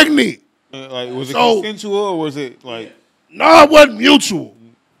pregnant. Like, was it So- consensual or was it like? No, it wasn't mutual.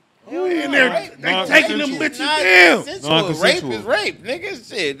 In there, right. they No, taking them consensual. bitches down. Rape Non-consensual. is rape, nigga.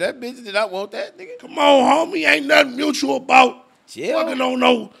 Shit, that bitch did not want that, nigga. Come on, homie. Ain't nothing mutual about Chill. fucking on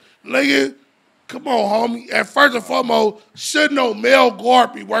no nigga. Come on, homie. And first and foremost, should no male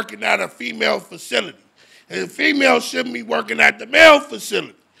guard be working at a female facility? And the female shouldn't be working at the male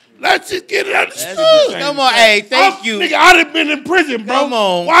facility. Let's just get it understood. Come on, hey, thank you. Nigga, I done been in prison, bro. Come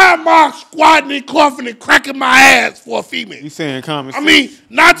on. Why am I squatting and coughing and cracking my ass for a female? You saying common I sense? mean,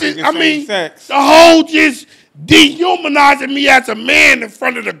 not just, Nigga I mean, saying sex. the whole just dehumanizing me as a man in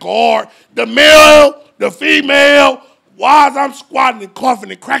front of the guard, the male, the female, while I'm squatting and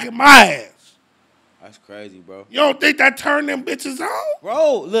coughing and cracking my ass. That's crazy, bro. You don't think that turned them bitches on?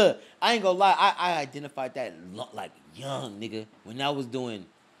 Bro, look, I ain't gonna lie. I identified that like young, nigga. When I was doing,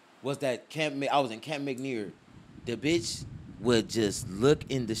 I was in Camp McNear. The bitch would just look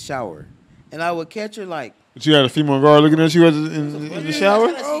in the shower, and I would catch her like. But you had a female guard looking at you in the shower?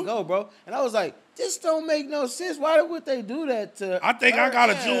 How did she go, bro? And I was like, this don't make no sense. Why would they do that to? I think I her? got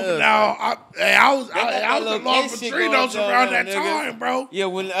a juvenile. I was that a little law gay shit Petrinos going around on, that nigga. time, bro. Yeah,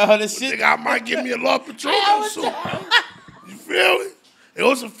 when the shit. Nigga, I might give me a law Petrino suit. You feel me? It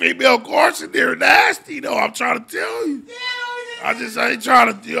was some female guards in there nasty, though. I'm trying to tell you. I just ain't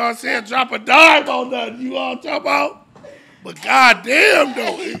trying to, you know what I'm saying, drop a dime on nothing. You know what I'm talking about? But goddamn,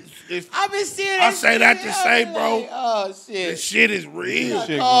 though, I've been seeing. I say that to say, bro, Like, oh this shit. shit is real.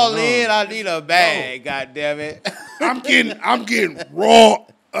 Shit Call going in. on. I need a bag. God damn it. I'm getting raw,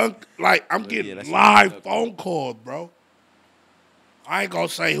 I'm getting that's live what phone calls, bro. I ain't gonna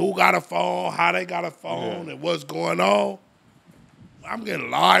say who got a phone, how they got a phone, and what's going on. I'm getting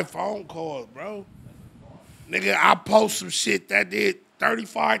live phone calls, bro. Nigga, I post some shit that did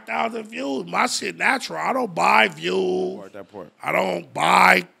 35,000 views. My shit natural. I don't buy views. That part. I don't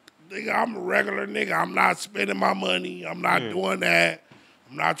buy. Nigga, I'm a regular nigga. I'm not spending my money. I'm not doing that.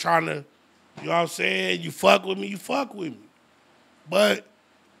 I'm not trying to, you know what I'm saying? You fuck with me, you fuck with me. But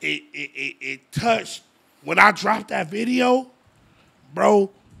it touched. When I dropped that video,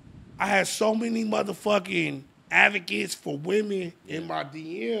 bro, I had so many motherfucking advocates for women in my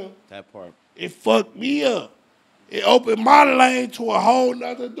DM. That part. It fucked me up. It opened my lane to a whole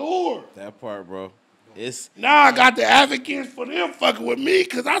nother door. That part, bro. It's Now I got the advocates for them fucking with me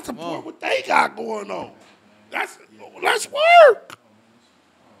because I support what they got going on. Let's work.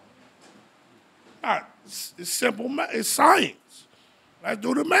 It's simple. It's science. Let's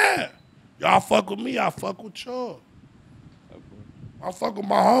do the math. Y'all fuck with me, I fuck with y'all. I fuck with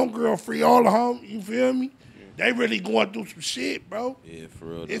my homegirl, free all the home. You feel me? They really going through some shit, bro. yeah, for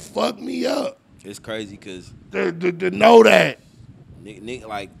real. It fucked me up. It's crazy because To know that nigga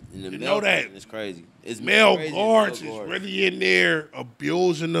like in the You male know that section, it's crazy. It's male crazy, guards male is guards. really in there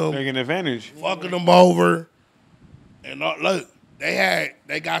abusing them, Taking advantage. fucking them over. And look,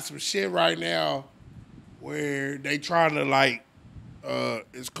 they got some shit right now where they trying to like,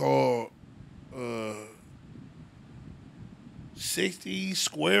 it's called 60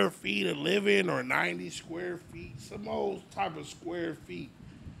 square feet of living or 90 square feet, some old type of square feet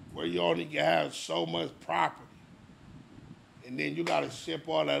where you only can have so much property. And then you gotta ship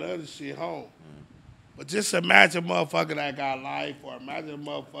all that other shit home. But just imagine a motherfucker that got life, or imagine a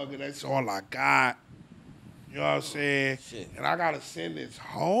motherfucker that's all I got. You know what I'm saying? Shit. And I gotta send this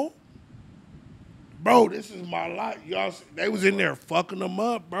home? Bro, this is my life. Y'all, they was in there fucking them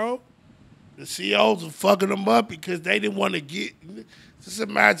up, bro. The CEOs were fucking them up because they didn't want to get. Just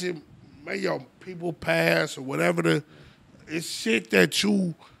imagine, man, your people pass or whatever it's shit that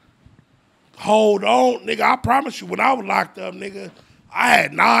you hold on, nigga. I promise you, when I was locked up, nigga, I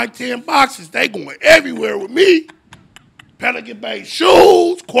had 9, 10 boxes. They going everywhere with me. Pelican Bay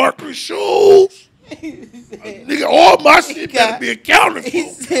shoes, corporate shoes. Nigga, all my shit better be accounted He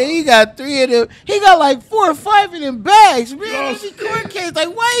for. said he got 3 of them. He got like 4 or 5 of them bags, man. Yo, This is court case.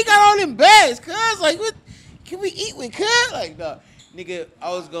 Like, why he got all them bags? Cuz, like, what? Can we eat with cuz? Like, nah. Nigga, I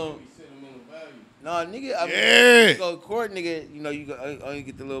was going. No, nigga, I mean, Yeah. you go to court, nigga. You know, you only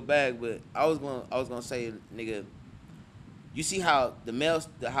get the little bag, but I was gonna say, nigga, you see how the males,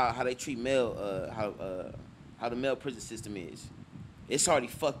 how they treat male, how the male prison system is. It's already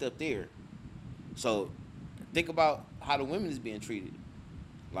fucked up there. So, think about how the women is being treated.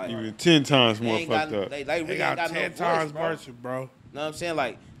 Like Even 10 times they more ain't got, fucked up. they They really got ain't got 10 no times voice, bro. worse, bro. Know what I'm saying?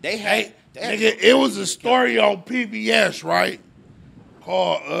 Like they Hey, had, nigga, it was a story on PBS, right?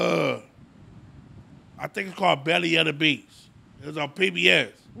 Called I think it's called Belly of the Beast. It was on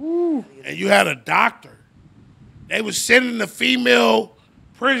PBS. And you had a doctor. They was sending the female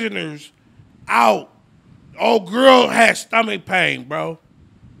prisoners out. Old girl had stomach pain, bro.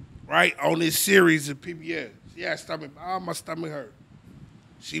 Right? On this series of PBS. She had stomach pain. Oh, my stomach hurt.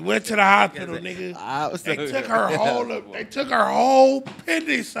 She went to the hospital, nigga. They took her whole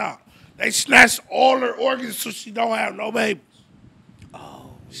appendix out. They snatched all her organs so she don't have no babies.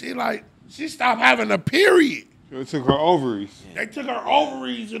 Oh. She stopped having a period. So it took her ovaries. They took her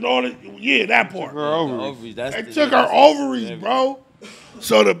ovaries and all that. Yeah, that part. Her ovaries. They took her ovaries, bro.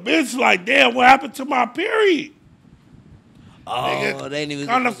 So the bitch like, damn, what happened to my period? Oh, Nigga, they ain't even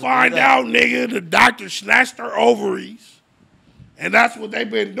come to find out, nigga, the doctor snatched her ovaries. And that's what they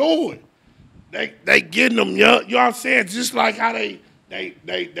been doing. They getting them, you know what I'm saying? Just like how they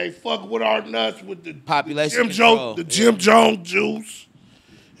fuck with our nuts with the population the Jim Jones juice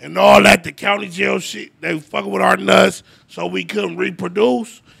and all that, the county jail shit. They fucking with our nuts so we couldn't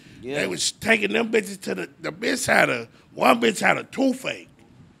reproduce. Yeah. They was taking them bitches to the bitch one bitch had a toothache.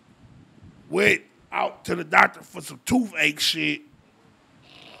 Went out to the doctor for some toothache shit.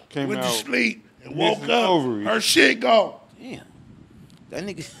 Went to sleep and woke up. Ovaries. Her shit gone. Damn. That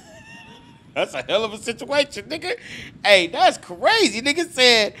nigga. That's a hell of a situation, nigga. Hey, that's crazy. Nigga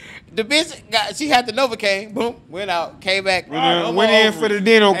said the bitch she had the Novocaine. Boom, went out, came back. Went in for the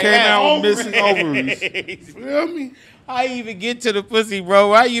dental, came out with missing ovaries. You feel me? How you even get to the pussy,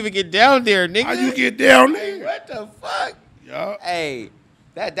 bro? How you even get down there, nigga? How you get down there? Hey, what the fuck? Yeah. Hey,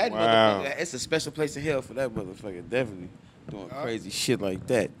 that Wow. motherfucker, it's a special place in hell for that motherfucker. Definitely doing crazy shit like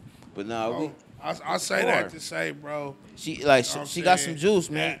that. But nah, I say that to say, bro. she got some juice,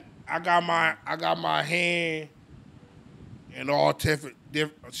 man. I got my hand in all different.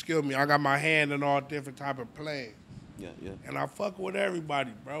 Excuse me. I got my hand in all different type of plans. Yeah. And I fuck with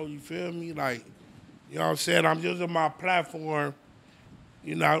everybody, bro. You feel me? Like, you know what I'm saying? I'm using my platform,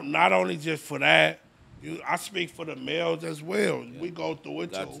 you know, not only just for that. I speak for the males as well. Yeah. We go through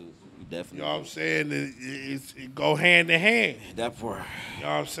it too. You definitely. You know what I'm saying? It go hand in hand. That part. You know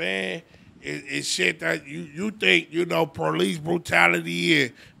what I'm saying? It's shit that you think, you know, police brutality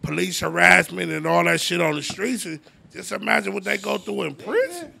and police harassment and all that shit on the streets. Just imagine what they go through in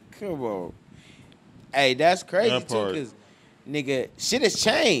prison. Come on. Hey, that's crazy too, because, nigga, shit has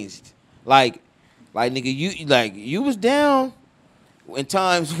changed. Like nigga, you was down in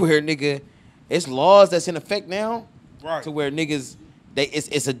times where, nigga, it's laws that's in effect now. Right. To where niggas,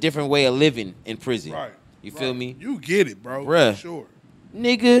 it's a different way of living in prison. Right. You feel me? You get it, bro. Bruh. For sure.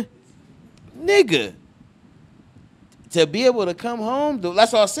 Nigga. To be able to come home,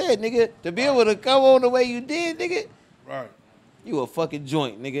 that's all I said, nigga. To be able to come home the way you did, nigga. Right. You a fucking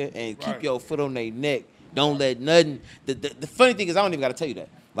joint, nigga, and keep Right. your foot on their neck. Don't let nothing. The funny thing is, I don't even gotta tell you that.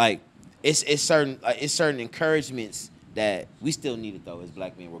 Like, it's certain encouragements that we still need it though as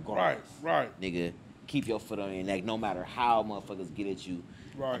black men, regardless. Right. Nigga, keep your foot on your neck, no matter how motherfuckers get at you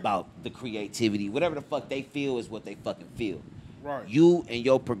Right. about the creativity. Whatever the fuck they feel is what they fucking feel. Right. You and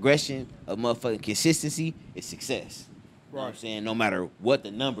your progression of motherfucking consistency is success. You know what I'm saying? No matter what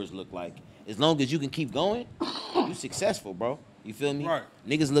the numbers look like, as long as you can keep going, you successful, bro. You feel me? Right.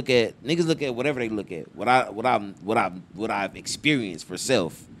 Niggas look at whatever they look at. What I've experienced for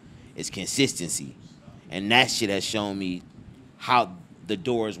self is consistency, and that shit has shown me how the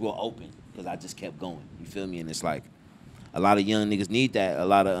doors will open because I just kept going. You feel me? And it's like a lot of young niggas need that. A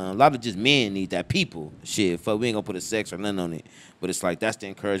lot of just men need that. People, shit. Fuck, we ain't gonna put a sex or nothing on it, but it's like that's the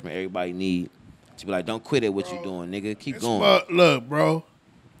encouragement everybody need to be like, don't quit at what you doing, nigga. Keep going. Look, bro.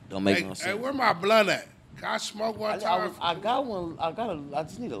 Don't make no sense. Hey, where my blunt at? Can I smoke one time? I got one. I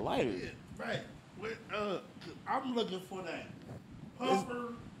just need a lighter. Yeah, right. I'm looking for that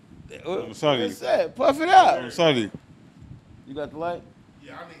puffer. I'm sorry. What's that? Puff it out. I'm sorry. You got the light?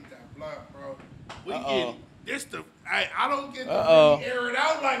 Yeah, I need that blunt, bro. We Uh-oh. get it. This I don't get to really air it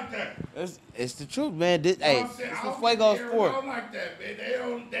out like that. It's the truth, man. You know Hey, what I'm saying? it's I the don't Fuego get to air it sport. out like that,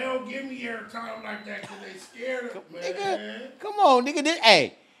 man. They don't give me airtime like that because they scared of man. Nigga, come on,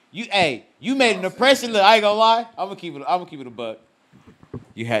 nigga. You made an impression. Look, I ain't gonna lie. I'm gonna keep it a buck.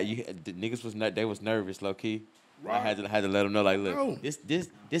 You had the niggas they was nervous, low key. Right. I had to let them know, like, look, No.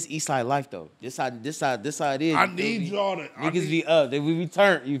 this East Side life though. This how it is. I need y'all to. Niggas be up. They we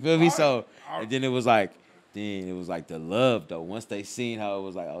turned. You feel me? So Alright. and then it was like the love though. Once they seen how it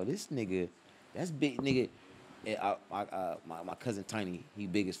was like, oh, this nigga, that's big nigga. And my cousin Tiny, he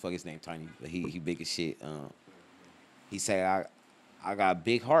big as fuck. His name Tiny, but he big as shit. He say I got a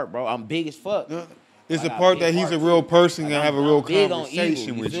big heart, bro. I'm big as fuck. It's I the got part big that he's a heart, real too. person Like, and have a I'm real big on conversation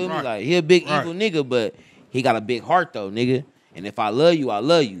evil, with feel you. me? Right. Like he a big Right. evil nigga, but he got a big heart though, nigga. And if I love you, I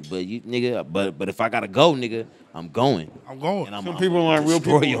love you. But you, nigga, but if I gotta go, nigga, I'm going. I'm going. And I'm Some I'm people gonna aren't real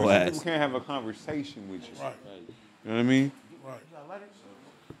destroy people. your Some ass. people can't have a conversation with you. Right. You know what I mean? Right.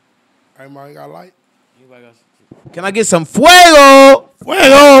 Hey, man, you got a light? Can I get some fuego?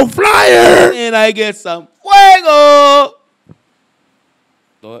 Fuego flyer. Can I get some fuego?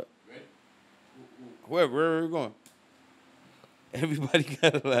 Throw it. Where are we going? Everybody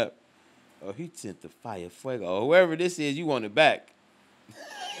got a lap. Oh, he sent the fire fuego. Or whoever this is, you want it back.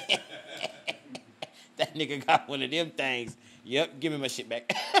 That nigga got one of them things. Yep, give me my shit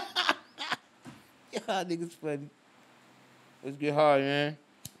back. Y'all niggas funny. Let's get hard, man.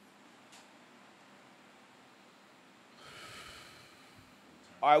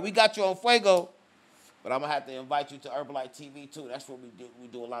 All right, we got you on Fuego, but I'm gonna have to invite you to Herbalife TV too. That's what we do. We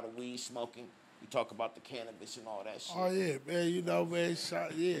do a lot of weed smoking. We talk about the cannabis and all that shit. Oh, yeah, man. You know, man.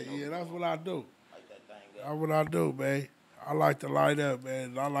 Yeah, that's what I do. Light that thing up. That's what I do, man. I like to light up,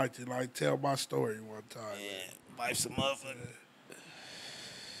 man. I like to, tell my story one time. Yeah, wipe some motherfucker.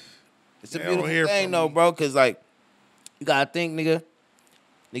 It's a They don't beautiful hear thing from though, me. bro, cause like you gotta think, nigga.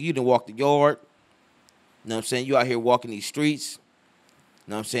 Nigga, you done walk the yard. You know what I'm saying? You out here walking these streets.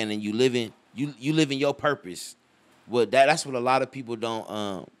 You know what I'm saying? And you living your purpose. That's what a lot of people don't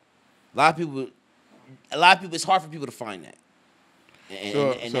a lot of people it's hard for people to find that.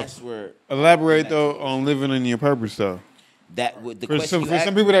 And that's where Elaborate though on living in your purpose though. that with the For question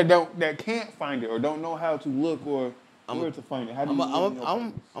some people that can't find it or don't know how to look or where to find it. How do you live in your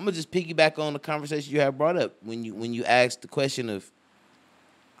I'm purpose? gonna just piggyback on the conversation you had brought up when you asked the question of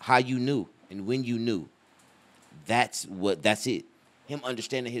how you knew and when you knew. That's it. Him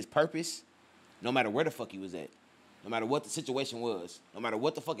understanding his purpose, no matter where the fuck he was at, no matter what the situation was, no matter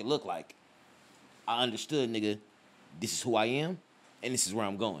what the fuck it looked like. I understood, nigga, this is who I am and this is where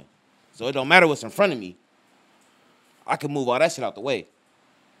I'm going. So it don't matter what's in front of me. I can move all that shit out the way.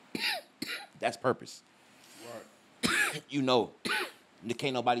 That's purpose. Right. You know.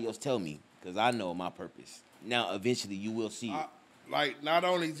 Can't nobody else tell me because I know my purpose. Now, eventually, you will see it. Not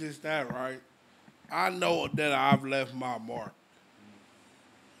only just that, right? I know that I've left my mark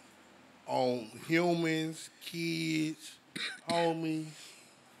on humans, kids, homies,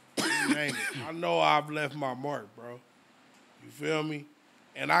 you name it. I know I've left my mark, bro. You feel me?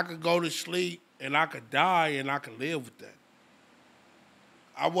 And I could go to sleep and I could die and I could live with that.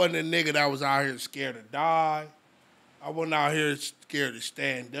 I wasn't a nigga that was out here scared to die. I wasn't out here scared to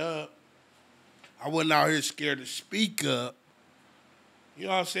stand up. I wasn't out here scared to speak up. You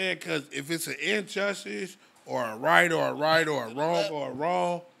know what I'm saying? Because if it's an injustice or a right or a right or a wrong or a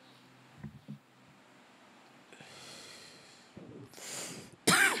wrong,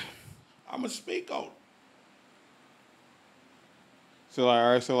 I'm going to speak on it. So like,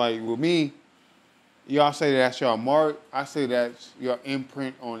 all right, so like with me, y'all say that's your mark. I say that's your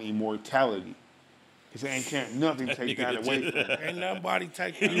imprint on immortality. Cause ain't can't nothing take that away from you. Ain't nobody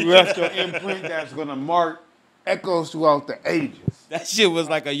take that. You left your imprint that's gonna mark echoes throughout the ages. That shit was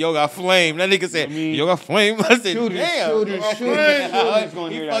like a yoga flame. That nigga said, I mean, yoga flame? I said, Children flame. gonna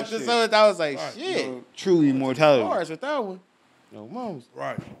He hear that fucked shit. us up. I was like, shit. You know, true immortality. Bars with that one. No moms.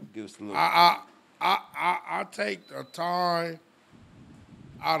 Right. Give us a little. I take the time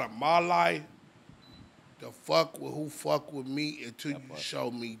out of my life to fuck with who fuck with me until you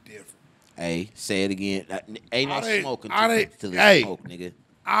show me different. Hey, say it again. Ain't no I didn't- smoke I until didn't- it's hey. smoke, nigga.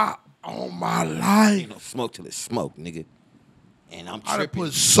 On my Ain't life, no smoke till it's smoke, nigga. And I'm I done tripping.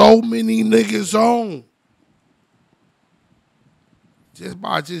 put so many niggas on. Just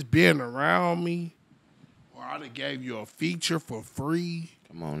by being around me. Or I done gave you a feature for free.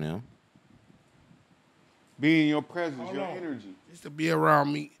 Come on now. Be in your presence, Hold your on. energy. Just to be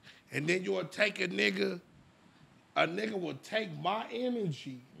around me. And then you'll take a nigga will take my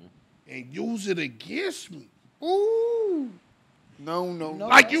energy and use it against me. Ooh. No.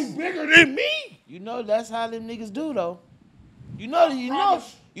 Like you bigger than me. You know that's how them niggas do though. You know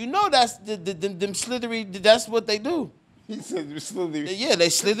that's them slithery. That's what they do. He said you're slithering. Yeah, they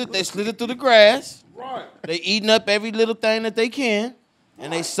slither through the grass. Right. They eating up every little thing that they can,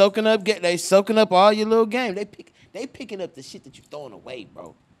 and they soaking up all your little game. They picking up the shit that you throwing away,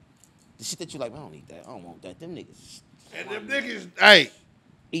 bro. The shit that you like, I don't need that. I don't want that. Them niggas. And them niggas, hey,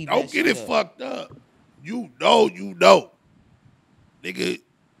 eat don't that get shit it up. fucked up. You know. Nigga,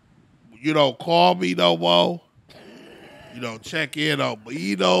 you don't call me no more. You don't check in on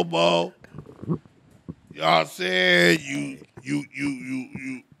me no more. You know what I'm saying?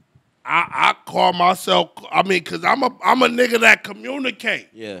 I call myself. I mean, cause I'm a nigga that communicate.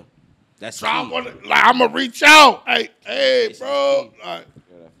 Yeah. That's So key. I'm gonna reach out. Hey, bro. Key.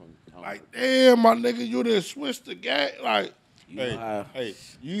 Like, damn, my nigga, you done switched the game. Like, Hey,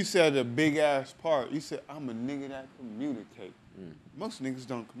 you said a big ass part. You said I'm a nigga that communicate. Most niggas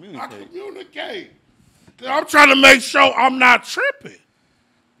don't I communicate. communicate. Cause I'm trying to make sure I'm not tripping.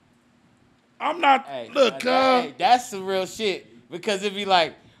 I'm not. Look, hey, that's some real shit. Because it'd be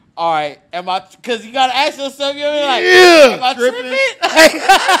like, all right, am I? Because you gotta ask yourself, you know, like, am I tripping?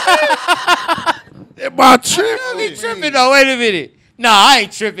 Am I tripping? I be tripping though. Wait a minute. Nah, I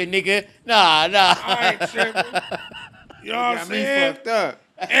ain't tripping, nigga. Nah. I ain't tripping. You know what I'm saying? Fucked up.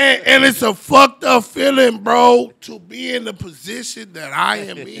 And it's a fucked up feeling, bro, to be in the position that I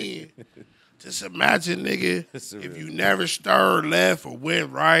am in. Just imagine, nigga, if you never stirred left or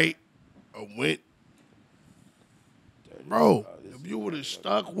went right or went. Bro, if you would have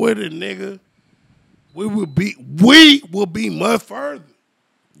stuck with it, nigga, we would be much further.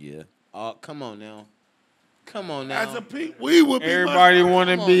 Yeah. Come on now. As a people, we would be Everybody much want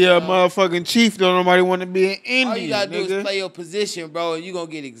to Come be on, a now. motherfucking chief. Don't nobody want to be an Indian. All you gotta do nigga. is play your position, bro, and you gonna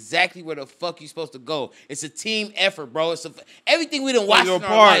get exactly where the fuck you supposed to go. It's a team effort, bro. Everything we done watched your in our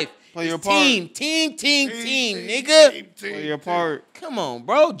part. life. Play your It's part. team, nigga. Play your part. Come on,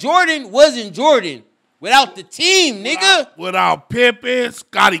 bro. Jordan wasn't Jordan without the team, nigga. Without Pippen,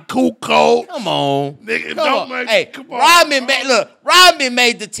 Scotty Kukoc. Come on. Nigga, Come don't on. make Hey, come on, Rodman bro. Rodman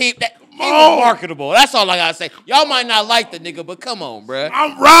made the team. He was marketable. That's all I gotta say. Y'all might not like the nigga, but come on, bruh.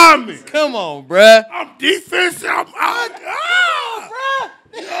 I'm rhyming. Come on, bruh. I'm defensive. I'm Bruh.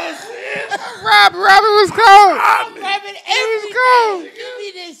 You know what I'm saying? Robin was cold. I'm rapping everything. cold. Give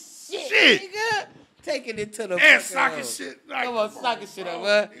me this shit, Shit. nigga. Taking it to the And fucking soccer hole. shit. Like, Come on, bro, soccer shit bro.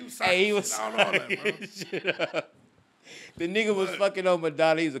 up, man. He was Hey, he was socking shit out, all that, bro. shit up. The nigga was fucking on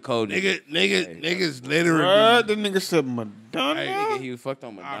Madonna. He's a cold nigga. Niggas literally. What? The nigga said Madonna. Nigga, he was fucked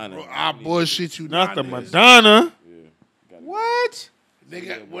on Madonna. I bullshit you Not the niggas. Madonna. What?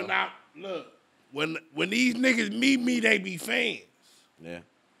 Nigga, when these niggas meet me, they be fans. Yeah.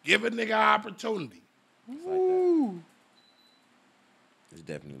 Give a nigga an opportunity. It's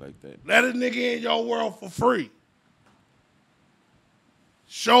definitely like that. Let a nigga in your world for free.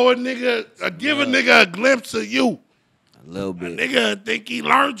 Show a nigga, give a nigga a glimpse of you. A little A bit. nigga think he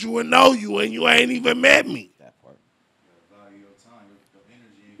learned you and know you and you ain't even met me. That part.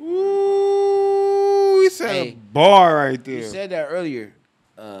 Ooh, he said Hey, a bar right there. You said that earlier,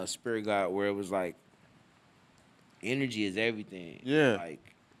 Spirit God, where it was like, energy is everything. Yeah. Like,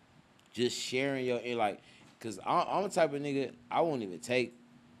 just sharing because I'm the type of nigga, I won't even take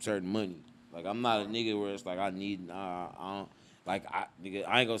certain money. Like, I'm not a nigga where it's like, I need, I don't, like, nigga,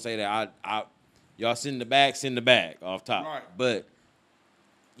 I ain't gonna say that. Y'all send the bag off top. Right. But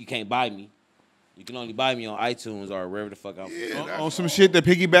you can't buy me. You can only buy me on iTunes or wherever the fuck I'm. On some shit that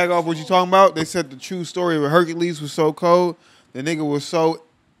piggyback off what you talking about, they said the true story of Hercules was so cold, the nigga was so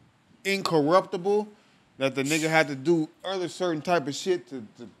incorruptible that the nigga had to do other certain type of shit to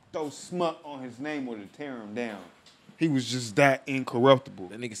throw smut on his name or to tear him down. He was just that incorruptible.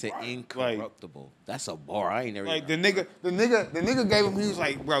 That nigga said incorruptible. That's a bar. I ain't never. Like the nigga gave him. He was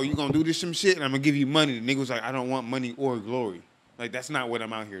like, "Bro, you gonna do this some shit, and I'm gonna give you money." The nigga was like, "I don't want money or glory. Like that's not what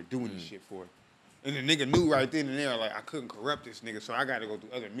I'm out here doing this shit for." And the nigga knew right then and there, like I couldn't corrupt this nigga, so I got to go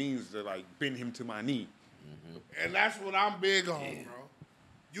through other means to like bend him to my knee. And that's what I'm big on, bro.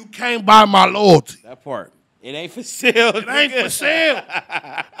 You can't buy my loyalty. That part. It ain't for sale. It ain't for sale.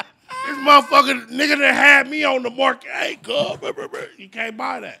 This motherfucker nigga that had me on the market ain't good. You can't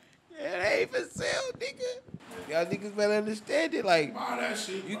buy that. It ain't for sale, nigga. Y'all niggas better understand it. Like, Buy that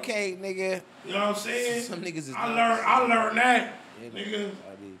shit. you bro. can't, nigga. You know what I'm saying? Some niggas is I learned that, Yeah, nigga.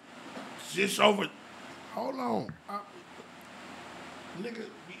 I mean, Just over. Hold on. Niggas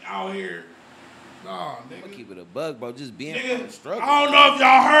be out here. Nah, I'm gonna nigga. keep it a bug, bro. Just being Nigga, struggle. I don't know if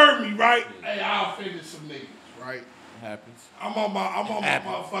y'all heard me, right? Hey, I'll finish some niggas, right? What happens? I'm on my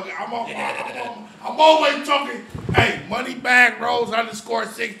motherfucker. I'm always talking. Hey, money bag rolls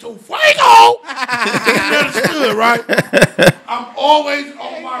 _62 Fuego. You understood, right? I'm always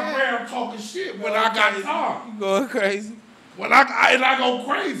on my gram talking shit when I got time. You going crazy? When I go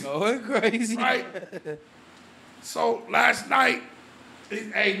crazy, Going crazy. right? So last night,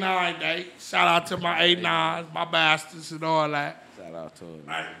 it's 8-9 day. Shout out to my 8-9s, my bastards and all that. Shout out to him.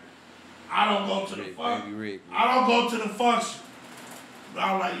 Right. I don't go to the Rick, function. baby Rick. I don't go to the function. But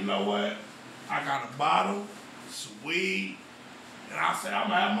I was like, you know what? I got a bottle, some weed, and I said I'm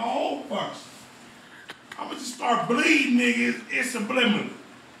gonna have my own function. I'm gonna just start bleeding niggas. It's subliminal.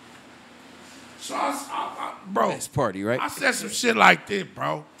 So bro, Best party, right? I said some shit like this,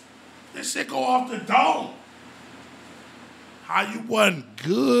 bro. This shit go off the dome. How you wasn't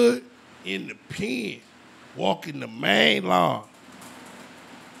good in the pen, walking the main line.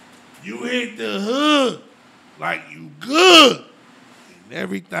 You hit the hood like you good, and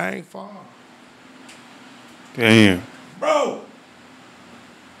everything fine. Damn. Bro,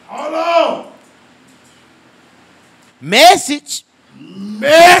 hold on. Message.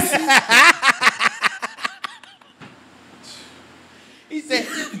 He said,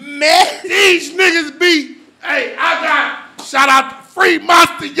 message. These niggas be, hey, I got, shout out to Free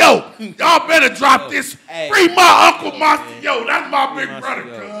Monster Yo. Y'all better drop this. Hey. Free my Uncle Monster man. Yo. That's my big Monster brother,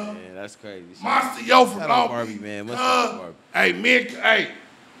 Yo, cuz. man, that's crazy. Monster Yo from Shout out Long Barbie, Beach. man. What's up, Barbie? Hey, hey,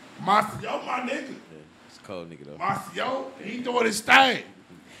 Monster Yo, my nigga. Yeah, it's a cold nigga, though. Monster Yo, he doing his thing.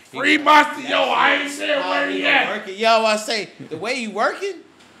 Free Monster Yo, I ain't saying where he at. Working. Yo, I say, the way you working,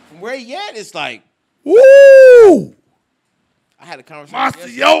 from where he at, it's like, Woo! I had a conversation Monster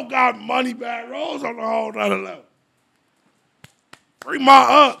yesterday. Yo got money bag rolls on a whole nother level. Free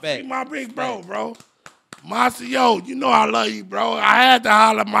my free my big bro, bro. Monster Yo, you know I love you, bro. I had to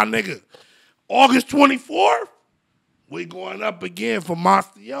holler at my nigga. August 24th, we going up again for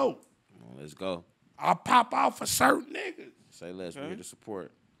Monster Yo. Let's go. I'll pop out for certain niggas. Say less. We're here to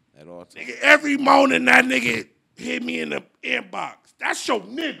support at all times. Nigga, every morning that nigga hit me in the inbox. That's your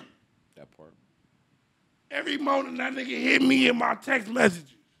nigga. That part. Every morning that nigga hit me in my text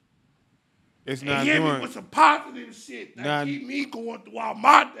messages. It's And not hit me doing. with some positive shit that Not- keep me going throughout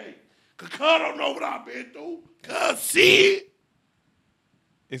my day. Cause cuz don't know what I've been through. Cuz see it.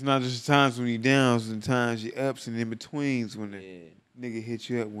 It's not just the times when you downs and times you ups and in betweens when the Yeah. nigga hit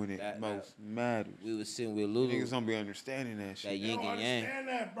you up when it That- most matters. We was sitting with Lulu. Niggas don't be understanding that That shit. You yin don't and yang. understand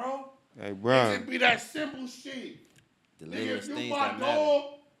that, bro. Hey, It bro. just be that simple shit. The Nigga, littlest if you things my that matter. dog,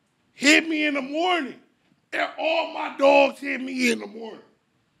 hit me in the morning. And all my dogs hit me in the morning.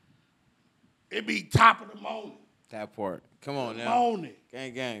 It be top of the morning. That part. Come on now. Morning.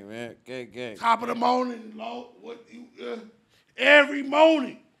 Gang, gang, man. Gang. Top of the morning, low. What you every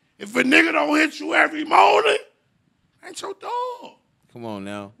morning. If a nigga don't hit you every morning, ain't your dog. Come on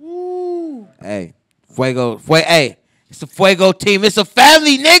now. Woo. Hey, Fuego. Hey, it's the Fuego team. It's a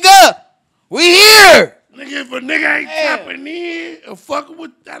family, nigga. We here. Nigga, if a nigga ain't Damn. tapping in and fucking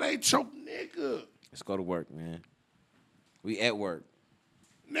with that, ain't your nigga. Let's go to work, man. We at work.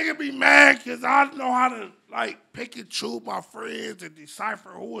 Nigga be mad because I know how to, like, pick and choose my friends and decipher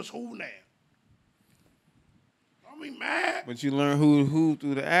who is who now. Don't be mad. But you learn who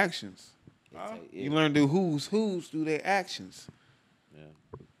through the actions. Huh? You learn the who's through their actions.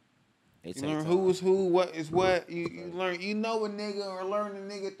 They You take learn time. who is who, what is what. You learn, you know a nigga or learn a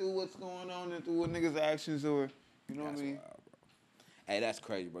nigga through what's going on and through a nigga's actions or, you know what I mean? Wild, bro. Hey, that's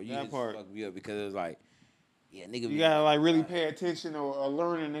crazy, bro. You That just part. fucked me up because it was like, yeah, nigga. You gotta like really pay attention or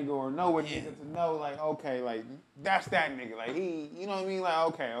learn a nigga or know a nigga to know like, okay, like that's that nigga. Like he, you know what I mean? Like,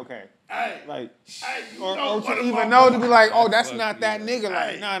 okay. Hey, Like, hey, you or know to what even about know to boys? be like, oh, that's Fuck not you, that nigga.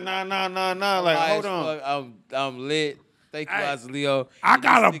 Like, Hey. nah. Like, hold on. I'm lit. Thank you, Hey, Azaleo. I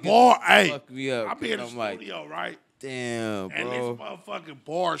got a These niggas bar. Hey, fuck me up. I be in the I'm like, studio, right? damn, And bro. this motherfucking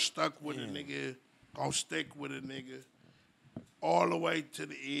bar stuck with a nigga, gonna stick with a nigga all the way to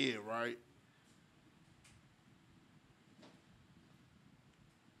the end, right?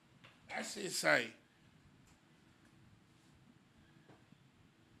 That shit say,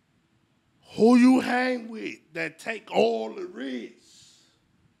 who you hang with that take all the risks?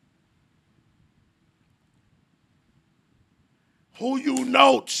 Who you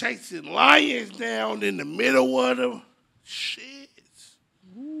know chasing lions down in the middle of the shits?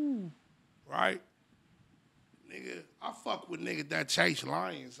 Right? Nigga, I fuck with niggas that chase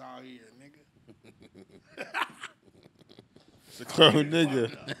lions out here, nigga. It's a cold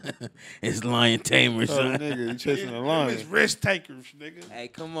nigga. It's lion tamer, Cold son. nigga. You chasing a Them lion. is risk takers, nigga. Hey,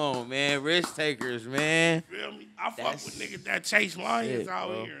 come on, man. Risk takers, man. Feel me? I fuck That's with niggas that chase lions shit, out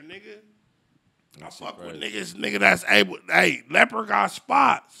bro. here, nigga. I That's fuck with crazy. nigga that's able. Hey, leopard got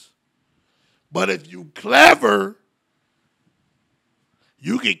spots. But if you clever,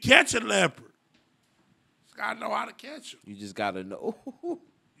 you can catch a leopard. Just gotta know how to catch him. You just gotta know.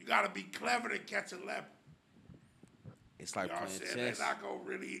 You gotta be clever to catch a leopard. It's You like know what I'm playing saying? They're chess. not gonna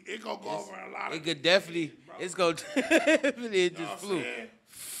really, it gonna go over a lot of It could definitely. shit, bro. It's gonna definitely You know just what I'm flew.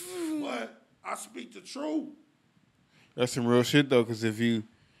 saying? But I speak the truth. That's some real shit though, because if you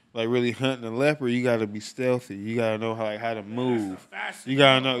like really hunting a leopard, you gotta be stealthy. You gotta know how to move. fashion. You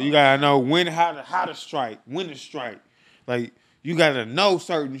gotta know when how to strike, when to strike. Like you gotta know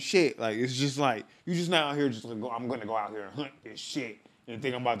certain shit. Like it's just like you just not out here just like I'm gonna go out here and hunt this shit and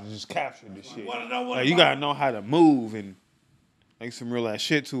think I'm about to just capture this shit. Wanna know what Like you about- gotta know how to move and like some real ass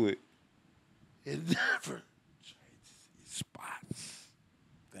shit to it. It never changes its spots.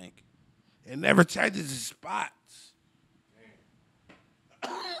 Thank you. It never changes its spots.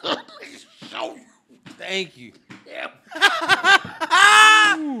 Show you. Thank you.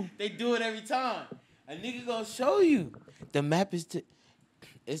 They do it every time. A nigga gonna show you. The map is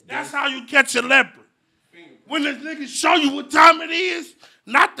it's That's how you catch a leopard. When the nigga show you what time it is,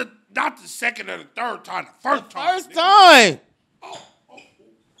 not the second or the third time, the first time. first time. I'm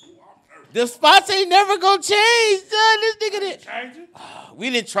The spots ain't never gonna change, son. This nigga did. changing. We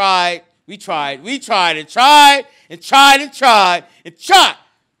didn't try. We tried and tried.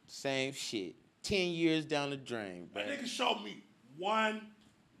 Same shit. 10 years down the drain, bro. That nigga showed me one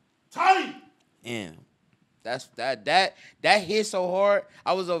time. Damn. That hit so hard.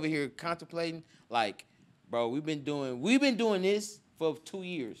 I was over here contemplating, like, bro, we've been doing this for 2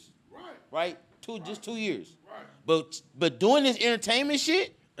 years. Right? Just 2 years. Right. But doing this entertainment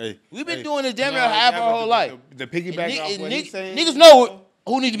shit, we've been doing this damn near No, half yeah, our but whole life. The piggyback off And what he's saying. niggas know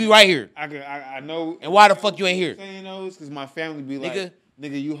who need to be right here. I know. And why the fuck you ain't here? Saying those because my family be like, Nigga.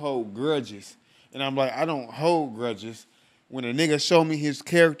 nigga, you hold grudges, and I'm like, I don't hold grudges. When a nigga show me his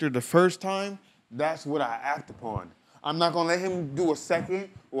character the first time, that's what I act upon. I'm not gonna let him do a second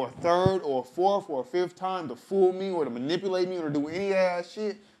or a third or a fourth or a fifth time to fool me or to manipulate me or to do any ass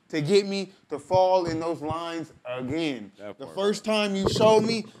shit to get me to fall in those lines again. The first time you show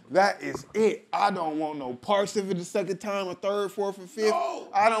me, that is it. I don't want no parts of it the second time, or third, fourth, or fifth. No.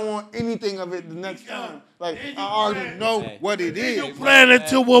 I don't want anything of it the next time. Like, I already know what it is. You playing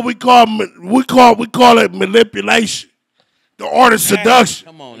into what we call it manipulation. The art of seduction.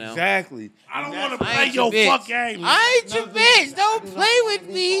 Come on now. Exactly. I don't want to I play ain't your your bitch. fuck game. I ain't your bitch. Don't play with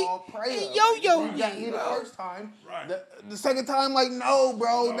me. Yo. You got me the first time. Right. The second time, like, no,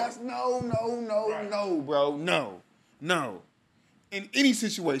 bro. That's no, bro. No. In any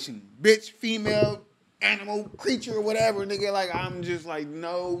situation, bitch, female, animal, creature, or whatever, nigga, like, I'm just like,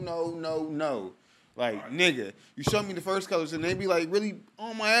 no. Like, nigga, you show me the first colors and they be like really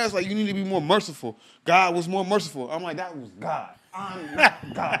on my ass, like, you need to be more merciful. God was more merciful. I'm like, that was God. I'm not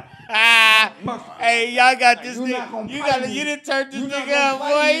God. Hey, y'all got this you not nigga. gonna You play me. didn't turn this You not nigga gonna up,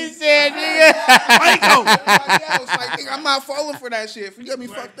 play boy. me. He said, nigga. Like, nigga, I'm not falling for that shit. You got me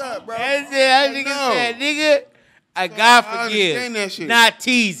fucked up, bro. That's it. That nigga said, nigga. God I forgive. understand that shit. Not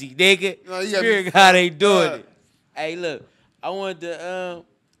teasy, nigga. No, you got Spirit me God ain't doing up. it. Hey, look. I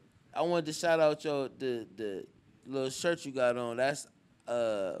wanted to shout out the little shirt you got on. That's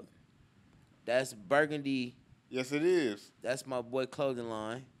burgundy. Yes, it is. That's my boy clothing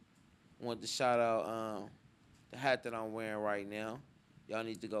line. Want to shout out the hat that I'm wearing right now. Y'all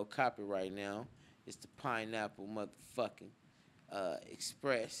need to go cop it right now. It's the Pineapple motherfucking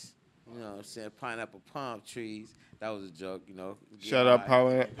Express. You know what I'm saying? Pineapple palm trees. That was a joke, you know. Shut up,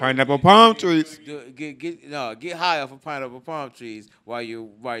 pineapple palm trees. Get high off of pineapple palm trees while you're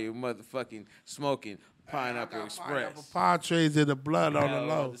motherfucking smoking Pineapple Express. Pineapple palm trees in the blood on the I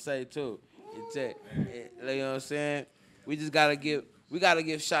low. want to say too. You know what I'm saying? We gotta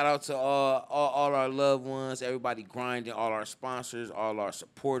give shout out to all our loved ones, everybody grinding, all our sponsors, all our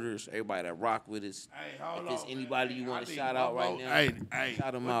supporters, everybody that rock with us. Hey, hold If there's on, anybody man. you want I to need shout one out right more. now, Hey,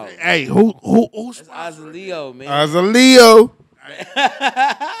 shout them out. Hey, who That's Azaleo, man. As a Leo.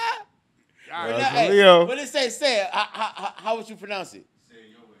 Hey, Leo. what it say? Say it. How would you pronounce it?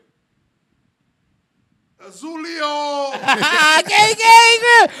 Azulio. Gang,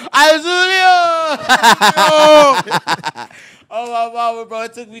 Azuleo. Oh my mama, bro!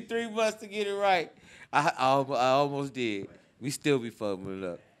 It took me 3 months to get it right. I almost did. We still be fumbling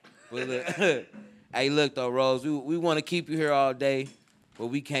up. But look, hey, look though, Rose. We want to keep you here all day, but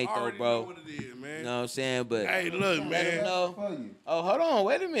we can't though, Already bro. know what it is, man. You know what I'm saying? But Hey, look, let man. them know. Oh, hold on,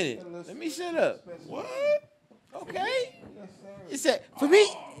 wait a minute. Let me shut up. What? Okay. You said for me.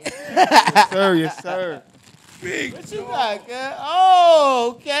 Yes, sir. Big. What you got, girl?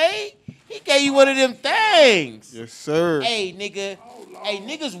 Oh, okay. He gave you one of them things. Yes, sir. Hey, nigga. Hey,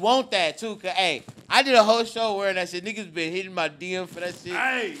 niggas want that too. Cause hey, I did a whole show wearing that shit. Niggas been hitting my DM for that shit.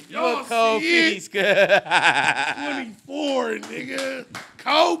 Hey, You a y'all cold see it? piece, cuz. 24, nigga.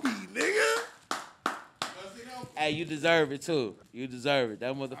 Kobe, nigga. Hey, you deserve it too. You deserve it.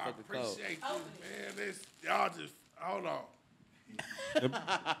 That I motherfucker cold. appreciate you, man. Y'all just, hold on.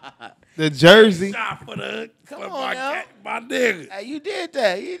 The jersey. Shot for Come for on my, now. my nigga. Hey, you did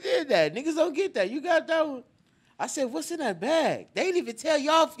that. You did that. Niggas don't get that. You got that one. I said, what's in that bag? They didn't even tell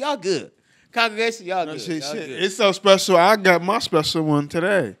y'all. Y'all good. Congregation, y'all No, good. shit. Y'all good. It's so special. I got my special one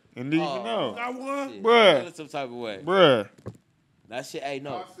today. And didn't even know. Got one? Shit. Bruh. Feeling some type of way. Bruh. That shit, hey,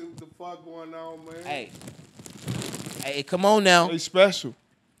 no. see what the fuck going on, man. Hey. Hey, come on now. They special.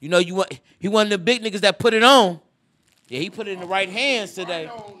 You know, he one of the big niggas that put it on. Yeah, he put it in the right hands today.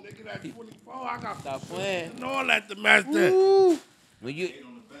 Right on, nigga, that 24, I got Stop playing. and all that to match that. When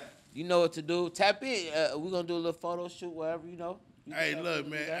you know what to do. Tap in. We're gonna do a little photo shoot, whatever, you know. You Hey, can look,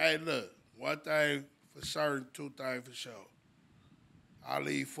 do man. that. Hey, look. One thing for certain, two things for sure. I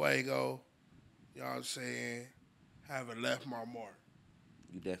leave Fuego, you know what I'm saying, haven't left my mark.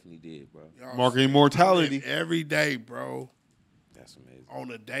 You definitely did, bro. You know what I'm Mark of saying? immortality. I live every day, bro, That's amazing.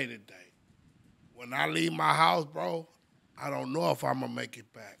 on a day-to-day. When I leave my house, bro, I don't know if I'm going to make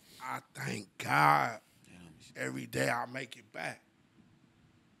it back. I thank God every day I make it back.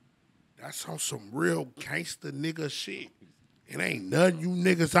 That's on some real gangster nigga shit. It ain't nothing you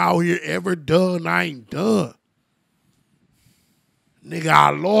niggas out here ever done I ain't done. Nigga, I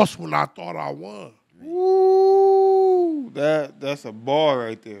lost when I thought I won. Woo! That's a bar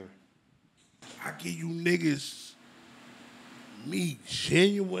right there. I give you niggas me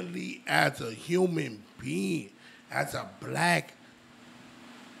genuinely as a human being, as a black,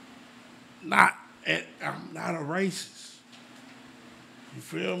 I'm not a racist. You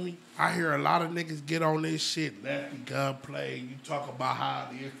feel me? I hear a lot of niggas get on this shit, lefty gunplay. You talk about how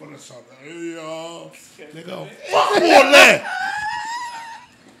it is for the summer. Hey, y'all. Nigga, fuck all that.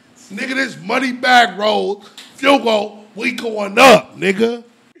 Nigga, this money bag road, Fuego, we going up, nigga.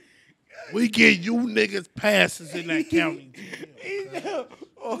 We get you niggas passes in that county. You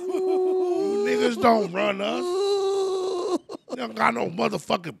niggas don't run us. You don't got no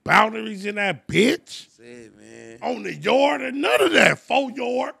motherfucking boundaries in that bitch. Say, man. On the yard and none of that. 4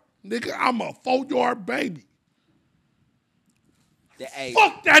 yard. Nigga, I'm a 4 yard baby. Hey,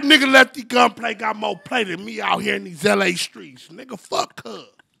 Fuck that nigga lefty gunplay got more play than me out here in these LA streets. Nigga, fuck her.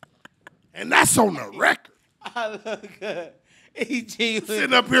 And that's on the record. I look good. He genuine.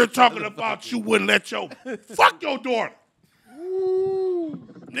 Sitting up here talking about you wouldn't let your fuck your daughter.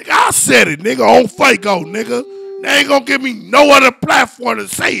 Nigga, I said it, nigga, on Fuego, nigga. They ain't gonna give me no other platform to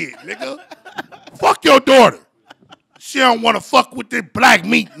say it, nigga. Fuck your daughter. She don't wanna fuck with this black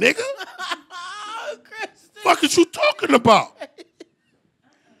meat, nigga. Fuck is you talking about?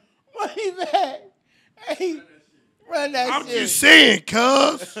 Money back. Hey, run that I'm shit. just saying,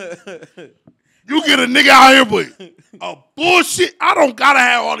 cuz. You get a nigga out here with a bullshit. I don't gotta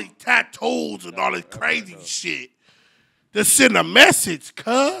have all these tattoos and all this crazy shit to send a message,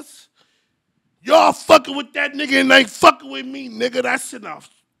 cuz. Y'all fucking with that nigga and ain't fucking with me, nigga. That's enough.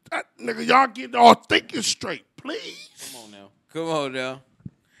 That nigga, y'all get all thinking straight, please. Come on now. Come on now.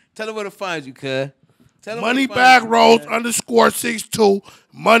 Tell them where to find you, cuz. Tell them Moneybag Rose _62.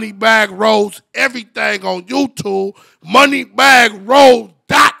 Moneybag Rose. Everything on YouTube.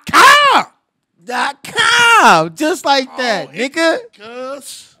 Moneybagrose.com. .com. Just like that, Oh, nigga.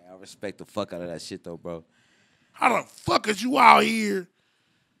 Cuz. I respect the fuck out of that shit, though, bro. How the fuck is you out here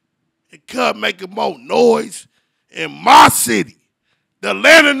and Cub making more noise in my city? The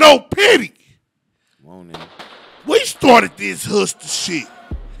land of no pity. Come on now. We started this hustler shit.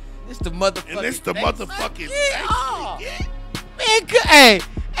 It's the motherfucking. And it's the motherfucking Man,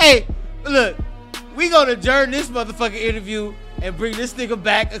 hey, look, we gonna adjourn this motherfucking interview and bring this nigga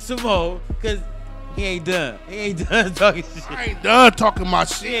back some more, cause he ain't done. He ain't done talking shit. I ain't done talking my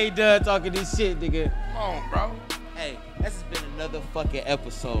He shit. ain't done talking this shit, nigga. Come on, bro. Hey, this has been another fucking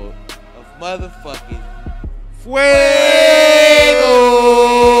episode of motherfucking Fuego!